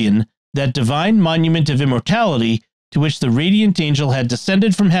oblivion that divine monument of immortality to which the radiant angel had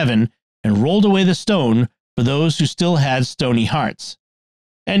descended from heaven and rolled away the stone for those who still had stony hearts,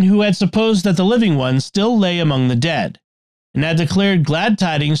 and who had supposed that the living one still lay among the dead, and had declared glad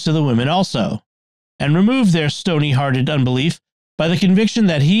tidings to the women also, and removed their stony-hearted unbelief by the conviction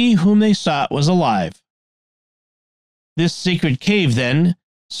that he whom they sought was alive. This sacred cave, then,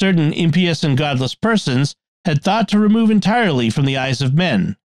 certain impious and godless persons had thought to remove entirely from the eyes of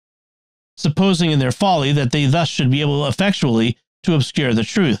men, supposing in their folly that they thus should be able effectually to obscure the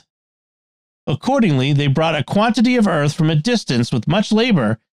truth. Accordingly, they brought a quantity of earth from a distance with much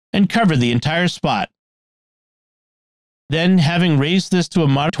labor and covered the entire spot. Then, having raised this to a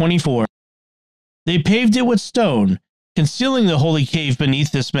modern 24, they paved it with stone, concealing the holy cave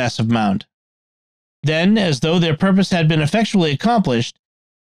beneath this massive mound. Then, as though their purpose had been effectually accomplished,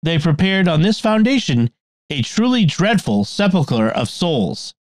 they prepared on this foundation a truly dreadful sepulchre of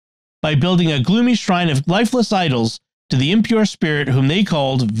souls, by building a gloomy shrine of lifeless idols to the impure spirit whom they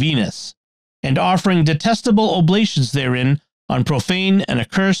called Venus, and offering detestable oblations therein on profane and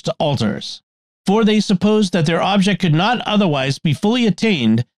accursed altars. For they supposed that their object could not otherwise be fully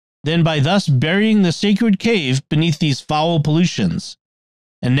attained than by thus burying the sacred cave beneath these foul pollutions.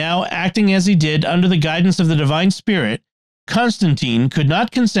 And now, acting as he did under the guidance of the divine spirit, Constantine could not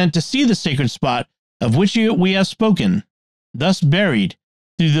consent to see the sacred spot of which we have spoken, thus buried,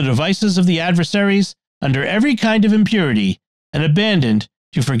 through the devices of the adversaries, under every kind of impurity, and abandoned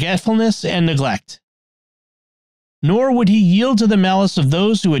to forgetfulness and neglect. Nor would he yield to the malice of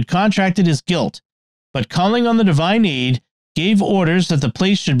those who had contracted his guilt, but calling on the divine aid, gave orders that the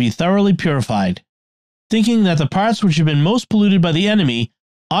place should be thoroughly purified, thinking that the parts which had been most polluted by the enemy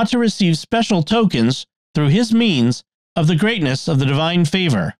ought to receive special tokens, through his means, of the greatness of the divine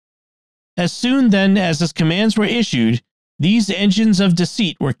favor. As soon then as his commands were issued, these engines of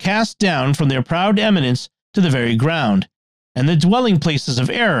deceit were cast down from their proud eminence to the very ground, and the dwelling places of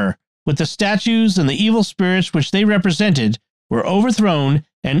error, with the statues and the evil spirits which they represented, were overthrown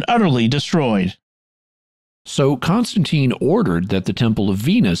and utterly destroyed. So Constantine ordered that the temple of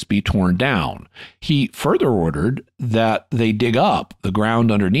Venus be torn down. He further ordered that they dig up the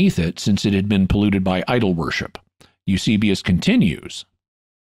ground underneath it, since it had been polluted by idol worship. Eusebius continues,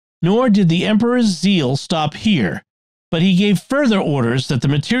 Nor did the emperor's zeal stop here, but he gave further orders that the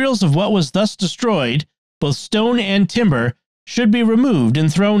materials of what was thus destroyed, both stone and timber, should be removed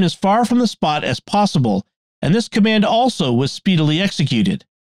and thrown as far from the spot as possible, and this command also was speedily executed.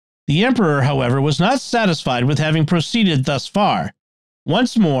 The emperor, however, was not satisfied with having proceeded thus far.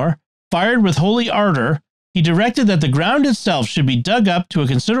 Once more, fired with holy ardor, he directed that the ground itself should be dug up to a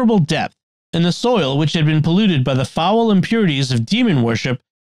considerable depth, and the soil, which had been polluted by the foul impurities of demon worship,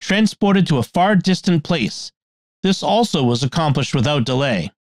 transported to a far distant place. This also was accomplished without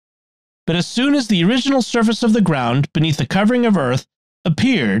delay. But as soon as the original surface of the ground, beneath the covering of earth,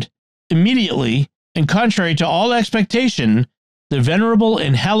 appeared, immediately, and contrary to all expectation, the venerable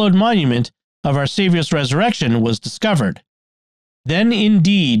and hallowed monument of our Saviour's resurrection was discovered. Then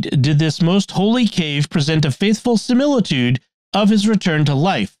indeed did this most holy cave present a faithful similitude of his return to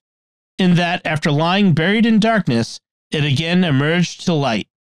life, in that after lying buried in darkness, it again emerged to light,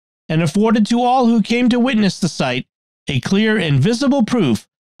 and afforded to all who came to witness the sight a clear and visible proof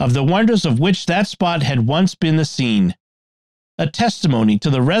of the wonders of which that spot had once been the scene. A testimony to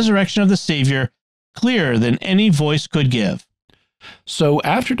the resurrection of the Savior, clearer than any voice could give. So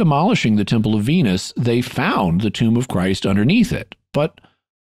after demolishing the temple of Venus, they found the tomb of Christ underneath it. But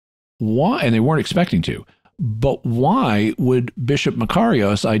why? And they weren't expecting to. But why would Bishop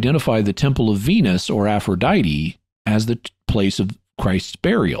Macarius identify the temple of Venus or Aphrodite as the place of Christ's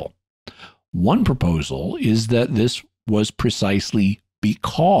burial? One proposal is that this was precisely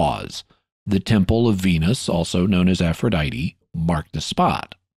because the temple of Venus, also known as Aphrodite, marked the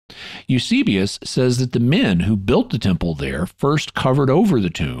spot. Eusebius says that the men who built the temple there first covered over the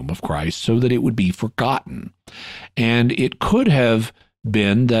tomb of Christ so that it would be forgotten. And it could have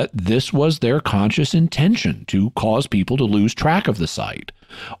been that this was their conscious intention to cause people to lose track of the site.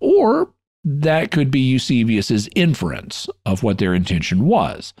 Or that could be Eusebius's inference of what their intention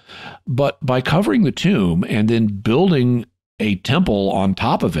was. But by covering the tomb and then building a temple on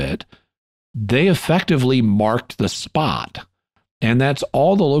top of it, they effectively marked the spot. And that's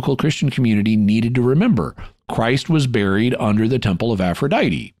all the local Christian community needed to remember. Christ was buried under the temple of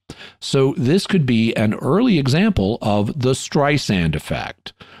Aphrodite. So this could be an early example of the Streisand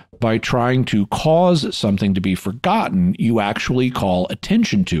effect. By trying to cause something to be forgotten, you actually call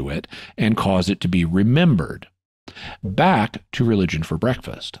attention to it and cause it to be remembered. Back to Religion for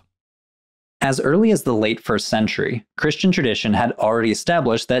Breakfast. As early as the late 1st century, Christian tradition had already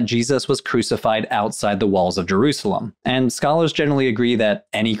established that Jesus was crucified outside the walls of Jerusalem, and scholars generally agree that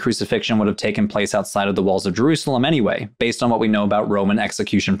any crucifixion would have taken place outside of the walls of Jerusalem anyway, based on what we know about Roman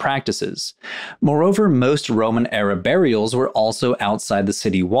execution practices. Moreover, most Roman-era burials were also outside the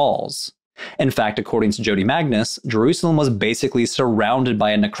city walls. In fact, according to Jody Magnus, Jerusalem was basically surrounded by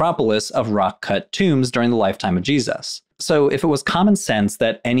a necropolis of rock-cut tombs during the lifetime of Jesus. So if it was common sense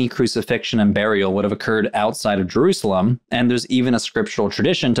that any crucifixion and burial would have occurred outside of Jerusalem, and there's even a scriptural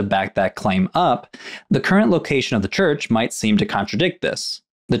tradition to back that claim up, the current location of the church might seem to contradict this.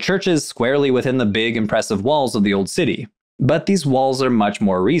 The church is squarely within the big, impressive walls of the old city. But these walls are much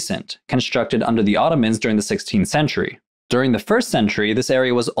more recent, constructed under the Ottomans during the 16th century. During the 1st century, this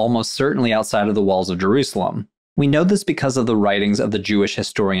area was almost certainly outside of the walls of Jerusalem. We know this because of the writings of the Jewish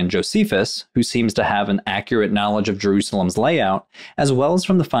historian Josephus, who seems to have an accurate knowledge of Jerusalem's layout, as well as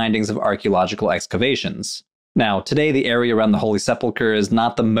from the findings of archaeological excavations. Now, today the area around the Holy Sepulcher is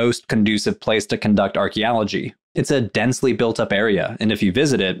not the most conducive place to conduct archaeology. It's a densely built-up area, and if you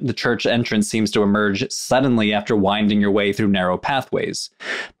visit it, the church entrance seems to emerge suddenly after winding your way through narrow pathways.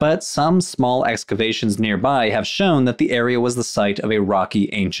 But some small excavations nearby have shown that the area was the site of a rocky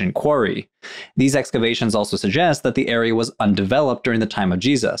ancient quarry. These excavations also suggest that the area was undeveloped during the time of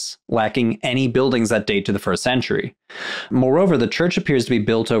Jesus, lacking any buildings that date to the 1st century. Moreover, the church appears to be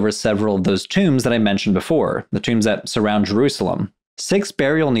built over several of those tombs that I mentioned before, the tombs that surround Jerusalem. 6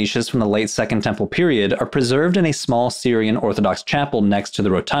 burial niches from the late Second Temple period are preserved in a small Syrian Orthodox chapel next to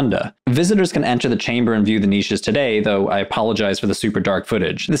the rotunda. Visitors can enter the chamber and view the niches today, though I apologize for the super dark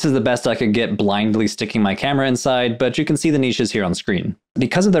footage. This is the best I could get blindly sticking my camera inside, but you can see the niches here on screen.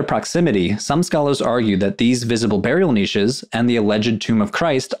 Because of their proximity, some scholars argue that these visible burial niches and the alleged tomb of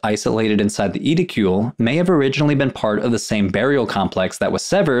Christ isolated inside the edicule may have originally been part of the same burial complex that was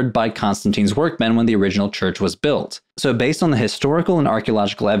severed by Constantine's workmen when the original church was built. So based on the historical and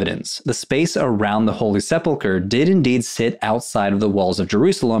archaeological evidence, the space around the Holy Sepulcher did indeed sit outside of the walls of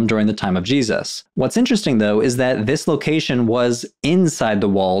Jerusalem during the time of Jesus. What's interesting though is that this location was inside the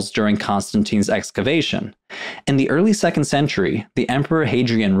walls during Constantine's excavation. In the early 2nd century, the Emperor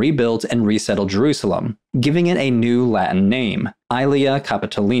Hadrian rebuilt and resettled Jerusalem, giving it a new Latin name, Aelia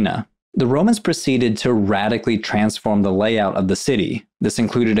Capitolina. The Romans proceeded to radically transform the layout of the city. This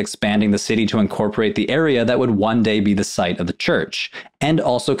included expanding the city to incorporate the area that would one day be the site of the church, and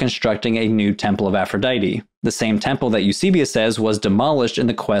also constructing a new temple of Aphrodite, the same temple that Eusebius says was demolished in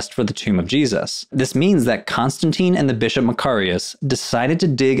the quest for the tomb of Jesus. This means that Constantine and the Bishop Macarius decided to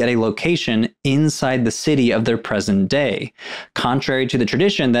dig at a location inside the city of their present day, contrary to the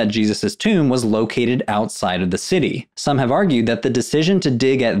tradition that Jesus' tomb was located outside of the city. Some have argued that the decision to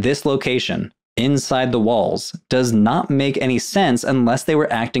dig at this location, inside the walls, does not make any sense unless they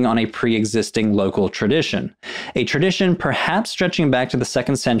were acting on a pre-existing local tradition. A tradition perhaps stretching back to the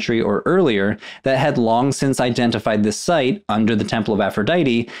 2nd century or earlier that had long since identified this site under the Temple of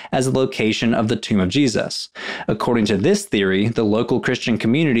Aphrodite as the location of the tomb of Jesus. According to this theory, the local Christian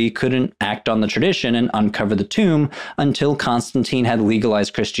community couldn't act on the tradition and uncover the tomb until Constantine had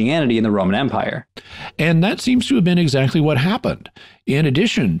legalized Christianity in the Roman Empire. And that seems to have been exactly what happened. In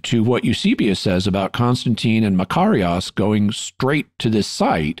addition to what Eusebius says about Constantine and Macarius going straight to this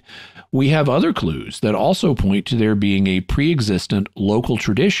site, we have other clues that also point to there being a pre-existent local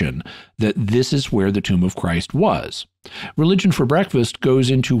tradition that this is where the tomb of Christ was. Religion for Breakfast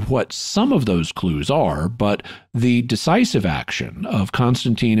goes into what some of those clues are, but the decisive action of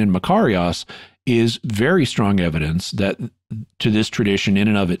Constantine and Macarius is very strong evidence that to this tradition in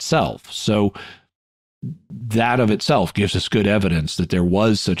and of itself. So that of itself gives us good evidence that there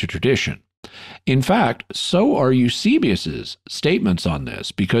was such a tradition. In fact, so are Eusebius's statements on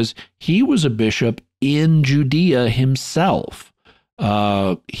this, because he was a bishop in Judea himself.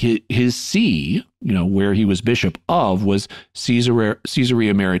 His see, where he was bishop of, was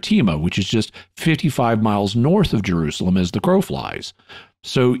Caesarea Maritima, which is just 55 miles north of Jerusalem as the crow flies.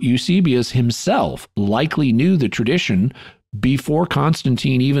 So Eusebius himself likely knew the tradition before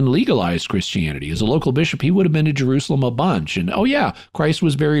Constantine even legalized Christianity. As a local bishop, he would have been to Jerusalem a bunch. And, oh yeah, Christ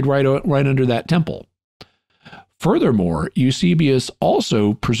was buried right under that temple. Furthermore, Eusebius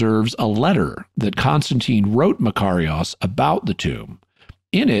also preserves a letter that Constantine wrote Macarius about the tomb.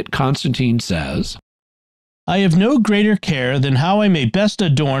 In it, Constantine says, I have no greater care than how I may best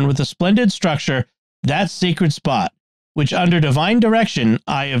adorn with a splendid structure that sacred spot, which under divine direction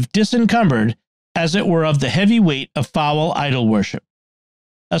I have disencumbered, as it were, of the heavy weight of foul idol worship.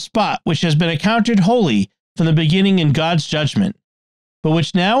 A spot which has been accounted holy from the beginning in God's judgment, but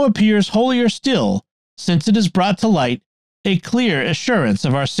which now appears holier still, since it has brought to light a clear assurance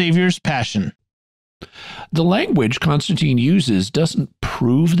of our Savior's passion. The language Constantine uses doesn't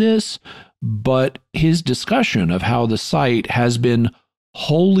prove this, but his discussion of how the site has been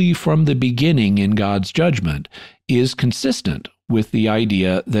holy from the beginning in God's judgment is consistent with the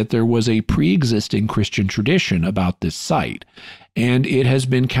idea that there was a pre-existing Christian tradition about this site, and it has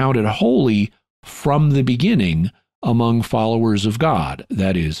been counted holy from the beginning among followers of God,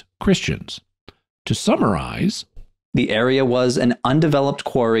 that is, Christians. To summarize, the area was an undeveloped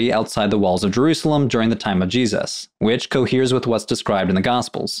quarry outside the walls of Jerusalem during the time of Jesus, which coheres with what's described in the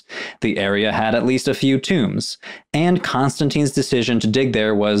Gospels. The area had at least a few tombs, and Constantine's decision to dig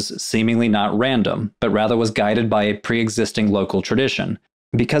there was seemingly not random, but rather was guided by a pre-existing local tradition.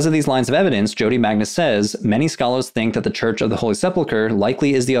 Because of these lines of evidence, Jody Magnus says, many scholars think that the Church of the Holy Sepulchre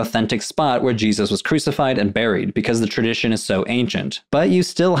likely is the authentic spot where Jesus was crucified and buried, because the tradition is so ancient. But you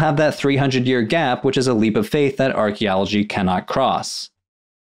still have that 300-year gap, which is a leap of faith that archaeology cannot cross.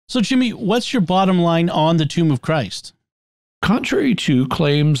 So, Jimmy, what's your bottom line on the tomb of Christ? Contrary to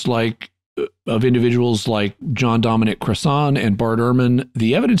claims of individuals like John Dominic Crossan and Bart Ehrman,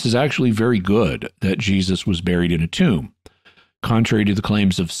 the evidence is actually very good that Jesus was buried in a tomb. Contrary to the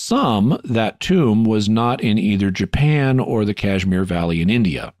claims of some, that tomb was not in either Japan or the Kashmir Valley in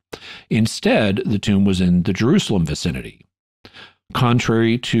India. Instead, the tomb was in the Jerusalem vicinity.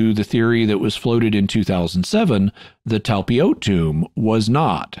 Contrary to the theory that was floated in 2007, the Talpiot tomb was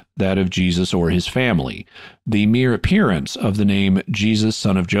not that of Jesus or his family. The mere appearance of the name Jesus,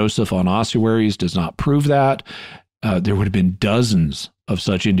 son of Joseph, on ossuaries does not prove that. There would have been dozens of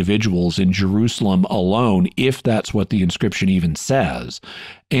such individuals in Jerusalem alone, if that's what the inscription even says.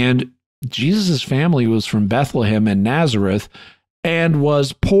 And Jesus' family was from Bethlehem and Nazareth and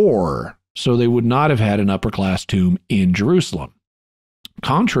was poor, so they would not have had an upper-class tomb in Jerusalem.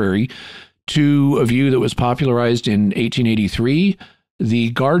 Contrary to a view that was popularized in 1883,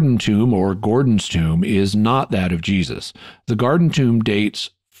 the Garden Tomb, or Gordon's Tomb, is not that of Jesus. The Garden Tomb dates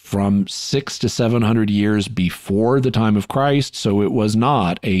from 600 to 700 years before the time of Christ, so it was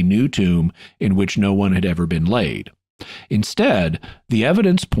not a new tomb in which no one had ever been laid. Instead, the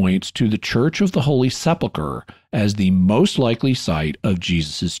evidence points to the Church of the Holy Sepulcher as the most likely site of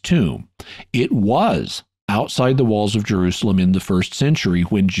Jesus' tomb. It was outside the walls of Jerusalem in the first century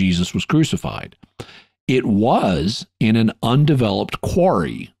when Jesus was crucified. It was in an undeveloped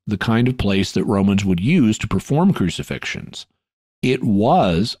quarry, the kind of place that Romans would use to perform crucifixions. It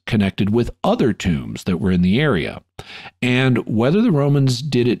was connected with other tombs that were in the area. And whether the Romans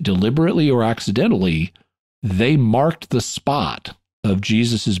did it deliberately or accidentally, they marked the spot of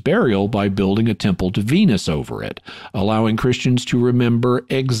Jesus' burial by building a temple to Venus over it, allowing Christians to remember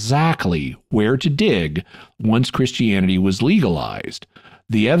exactly where to dig once Christianity was legalized.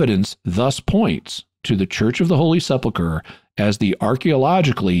 The evidence thus points to the Church of the Holy Sepulcher as the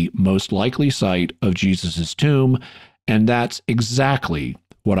archaeologically most likely site of Jesus' tomb, and that's exactly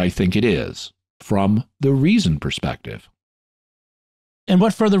what I think it is, from the reason perspective. And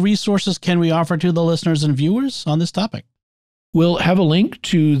what further resources can we offer to the listeners and viewers on this topic? We'll have a link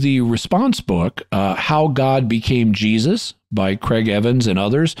to the response book, How God Became Jesus, by Craig Evans and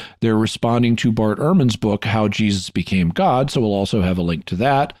others. They're responding to Bart Ehrman's book, How Jesus Became God, so we'll also have a link to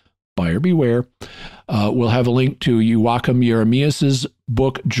that. Buyer beware. We'll have a link to Joachim Jeremias's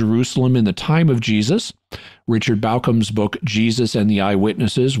book, Jerusalem in the Time of Jesus, Richard Baucham's book, Jesus and the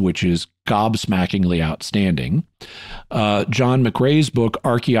Eyewitnesses, which is gobsmackingly outstanding, John McRae's book,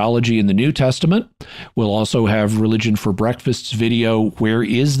 Archaeology in the New Testament. We'll also have Religion for Breakfast's video, Where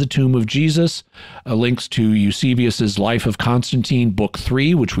is the Tomb of Jesus? Links to Eusebius's Life of Constantine, Book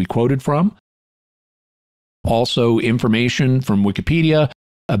 3, which we quoted from. Also, information from Wikipedia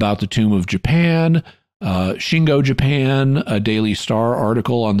about the Tomb of Japan, Shingo Japan, a Daily Star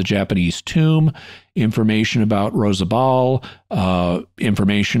article on the Japanese tomb, information about Rosabal,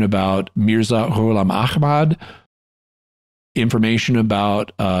 information about Mirza Ghulam Ahmad, information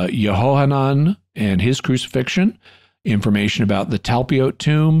about Yehohanan and his crucifixion, information about the Talpiot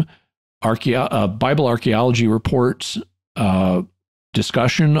tomb, Bible archaeology reports,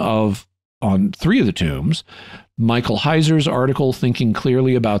 discussion on 3 of the tombs, Michael Heiser's article, Thinking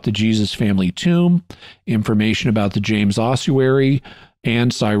Clearly About the Jesus Family Tomb, information about the James Ossuary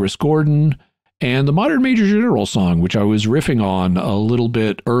and Cyrus Gordon, and the Modern Major General song, which I was riffing on a little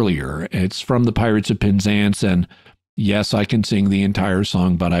bit earlier. It's from the Pirates of Penzance, and yes, I can sing the entire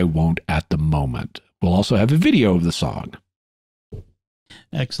song, but I won't at the moment. We'll also have a video of the song.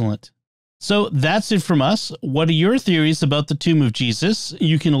 Excellent. So that's it from us. What are your theories about the tomb of Jesus?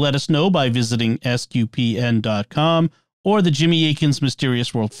 You can let us know by visiting sqpn.com or the Jimmy Akin's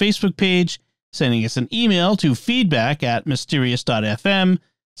Mysterious World Facebook page, sending us an email to feedback@mysterious.fm,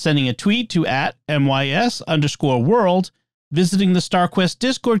 sending a tweet to @mys_world, visiting the StarQuest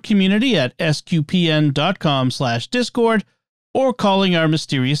Discord community at sqpn.com/discord, or calling our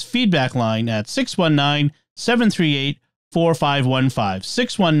mysterious feedback line at 619-738-4515,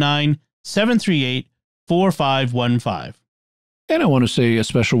 619-738-4515. And I want to say a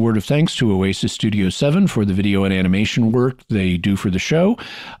special word of thanks to Oasis Studio 7 for the video and animation work they do for the show.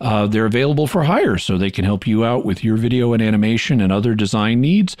 They're available for hire, so they can help you out with your video and animation and other design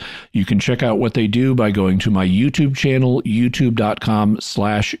needs. You can check out what they do by going to my YouTube channel,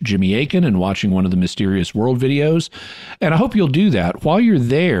 youtube.com/Jimmy Akin, and watching one of the Mysterious World videos. And I hope you'll do that. While you're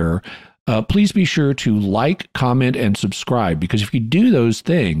there, please be sure to like, comment, and subscribe, because if you do those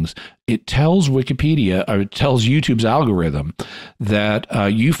things, it tells Wikipedia, or it tells YouTube's algorithm that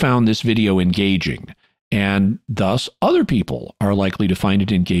you found this video engaging, and thus other people are likely to find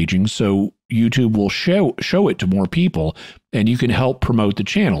it engaging, so YouTube will show it to more people, and you can help promote the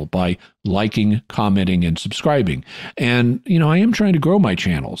channel by liking, commenting, and subscribing. And, I am trying to grow my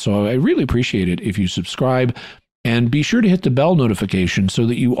channel, so I really appreciate it if you subscribe. And be sure to hit the bell notification so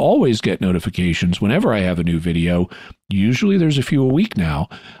that you always get notifications whenever I have a new video. Usually there's a few a week now,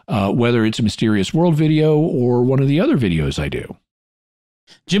 whether it's a Mysterious World video or one of the other videos I do.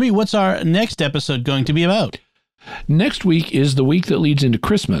 Jimmy, what's our next episode going to be about? Next week is the week that leads into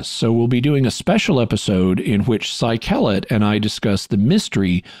Christmas, so we'll be doing a special episode in which Cy Kellett and I discuss the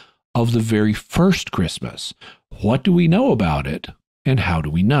mystery of the very first Christmas. What do we know about it, and how do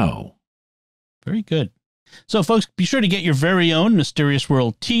we know? Very good. So, folks, be sure to get your very own Mysterious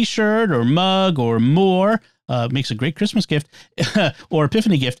World t-shirt or mug or more. Makes a great Christmas gift or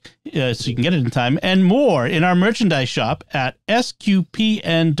Epiphany gift, so you can get it in time, and more in our merchandise shop at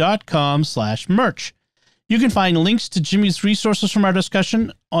sqpn.com/merch. You can find links to Jimmy's resources from our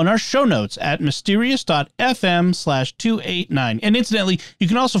discussion on our show notes at mysterious.fm/289. And incidentally, you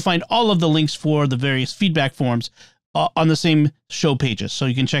can also find all of the links for the various feedback forms on the same show pages, so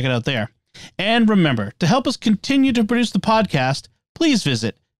you can check it out there. And remember, to help us continue to produce the podcast, please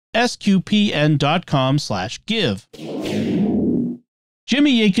visit sqpn.com/give.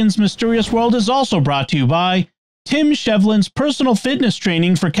 Jimmy Akin's Mysterious World is also brought to you by Tim Shevlin's Personal Fitness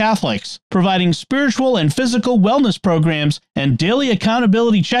Training for Catholics, providing spiritual and physical wellness programs and daily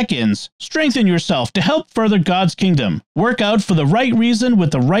accountability check-ins. Strengthen yourself to help further God's kingdom. Work out for the right reason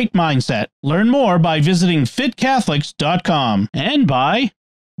with the right mindset. Learn more by visiting fitcatholics.com. And by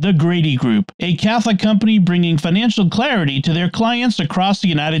The Grady Group, a Catholic company bringing financial clarity to their clients across the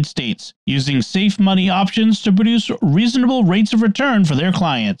United States, using safe money options to produce reasonable rates of return for their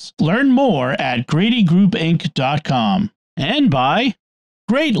clients. Learn more at GradyGroupInc.com. And by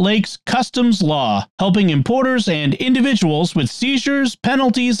Great Lakes Customs Law, helping importers and individuals with seizures,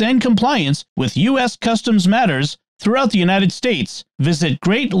 penalties, and compliance with U.S. customs matters throughout the United States. Visit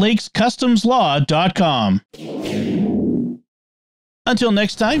GreatLakesCustomsLaw.com. Until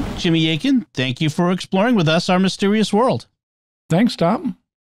next time, Jimmy Akin, thank you for exploring with us our mysterious world. Thanks, Tom.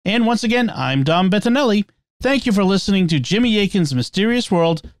 And once again, I'm Dom Bettinelli. Thank you for listening to Jimmy Akin's Mysterious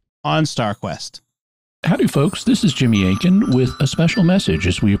World on StarQuest. Howdy, folks. This is Jimmy Akin with a special message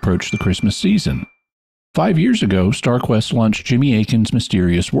as we approach the Christmas season. 5 years ago, StarQuest launched Jimmy Akin's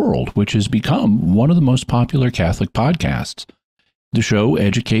Mysterious World, which has become one of the most popular Catholic podcasts. The show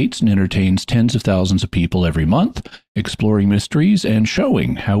educates and entertains tens of thousands of people every month, exploring mysteries and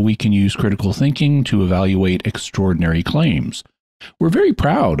showing how we can use critical thinking to evaluate extraordinary claims. We're very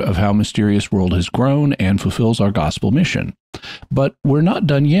proud of how Mysterious World has grown and fulfills our gospel mission. But we're not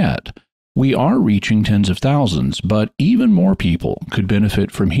done yet. We are reaching tens of thousands, but even more people could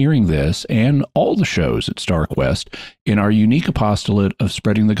benefit from hearing this and all the shows at StarQuest in our unique apostolate of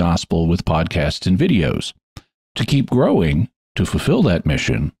spreading the gospel with podcasts and videos. To keep growing, to fulfill that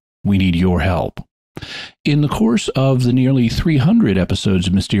mission, we need your help. In the course of the nearly 300 episodes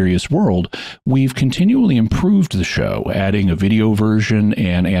of Mysterious World, we've continually improved the show, adding a video version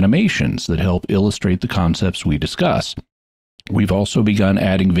and animations that help illustrate the concepts we discuss. We've also begun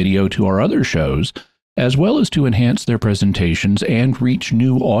adding video to our other shows, as well as to enhance their presentations and reach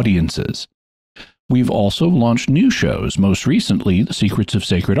new audiences. We've also launched new shows, most recently The Secrets of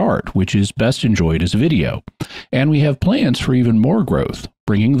Sacred Art, which is best enjoyed as a video. And we have plans for even more growth,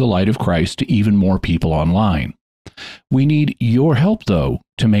 bringing the light of Christ to even more people online. We need your help, though,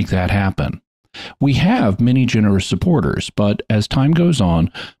 to make that happen. We have many generous supporters, but as time goes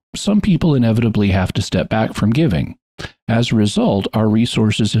on, some people inevitably have to step back from giving. As a result, our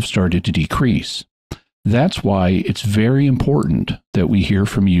resources have started to decrease. That's why it's very important that we hear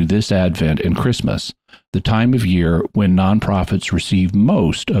from you this Advent and Christmas, the time of year when nonprofits receive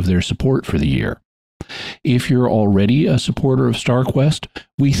most of their support for the year. If you're already a supporter of StarQuest,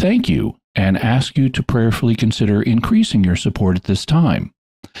 we thank you and ask you to prayerfully consider increasing your support at this time.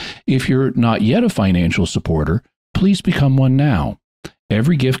 If you're not yet a financial supporter, please become one now.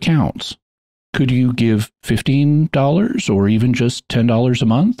 Every gift counts. Could you give $15 or even just $10 a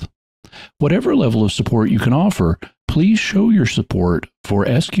month? Whatever level of support you can offer, please show your support for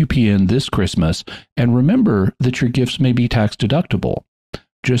SQPN this Christmas, and remember that your gifts may be tax deductible.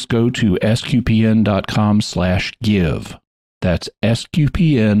 Just go to sqpn.com/give. That's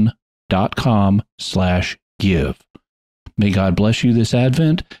sqpn.com/give. May God bless you this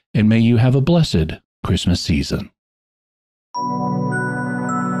Advent, and may you have a blessed Christmas season.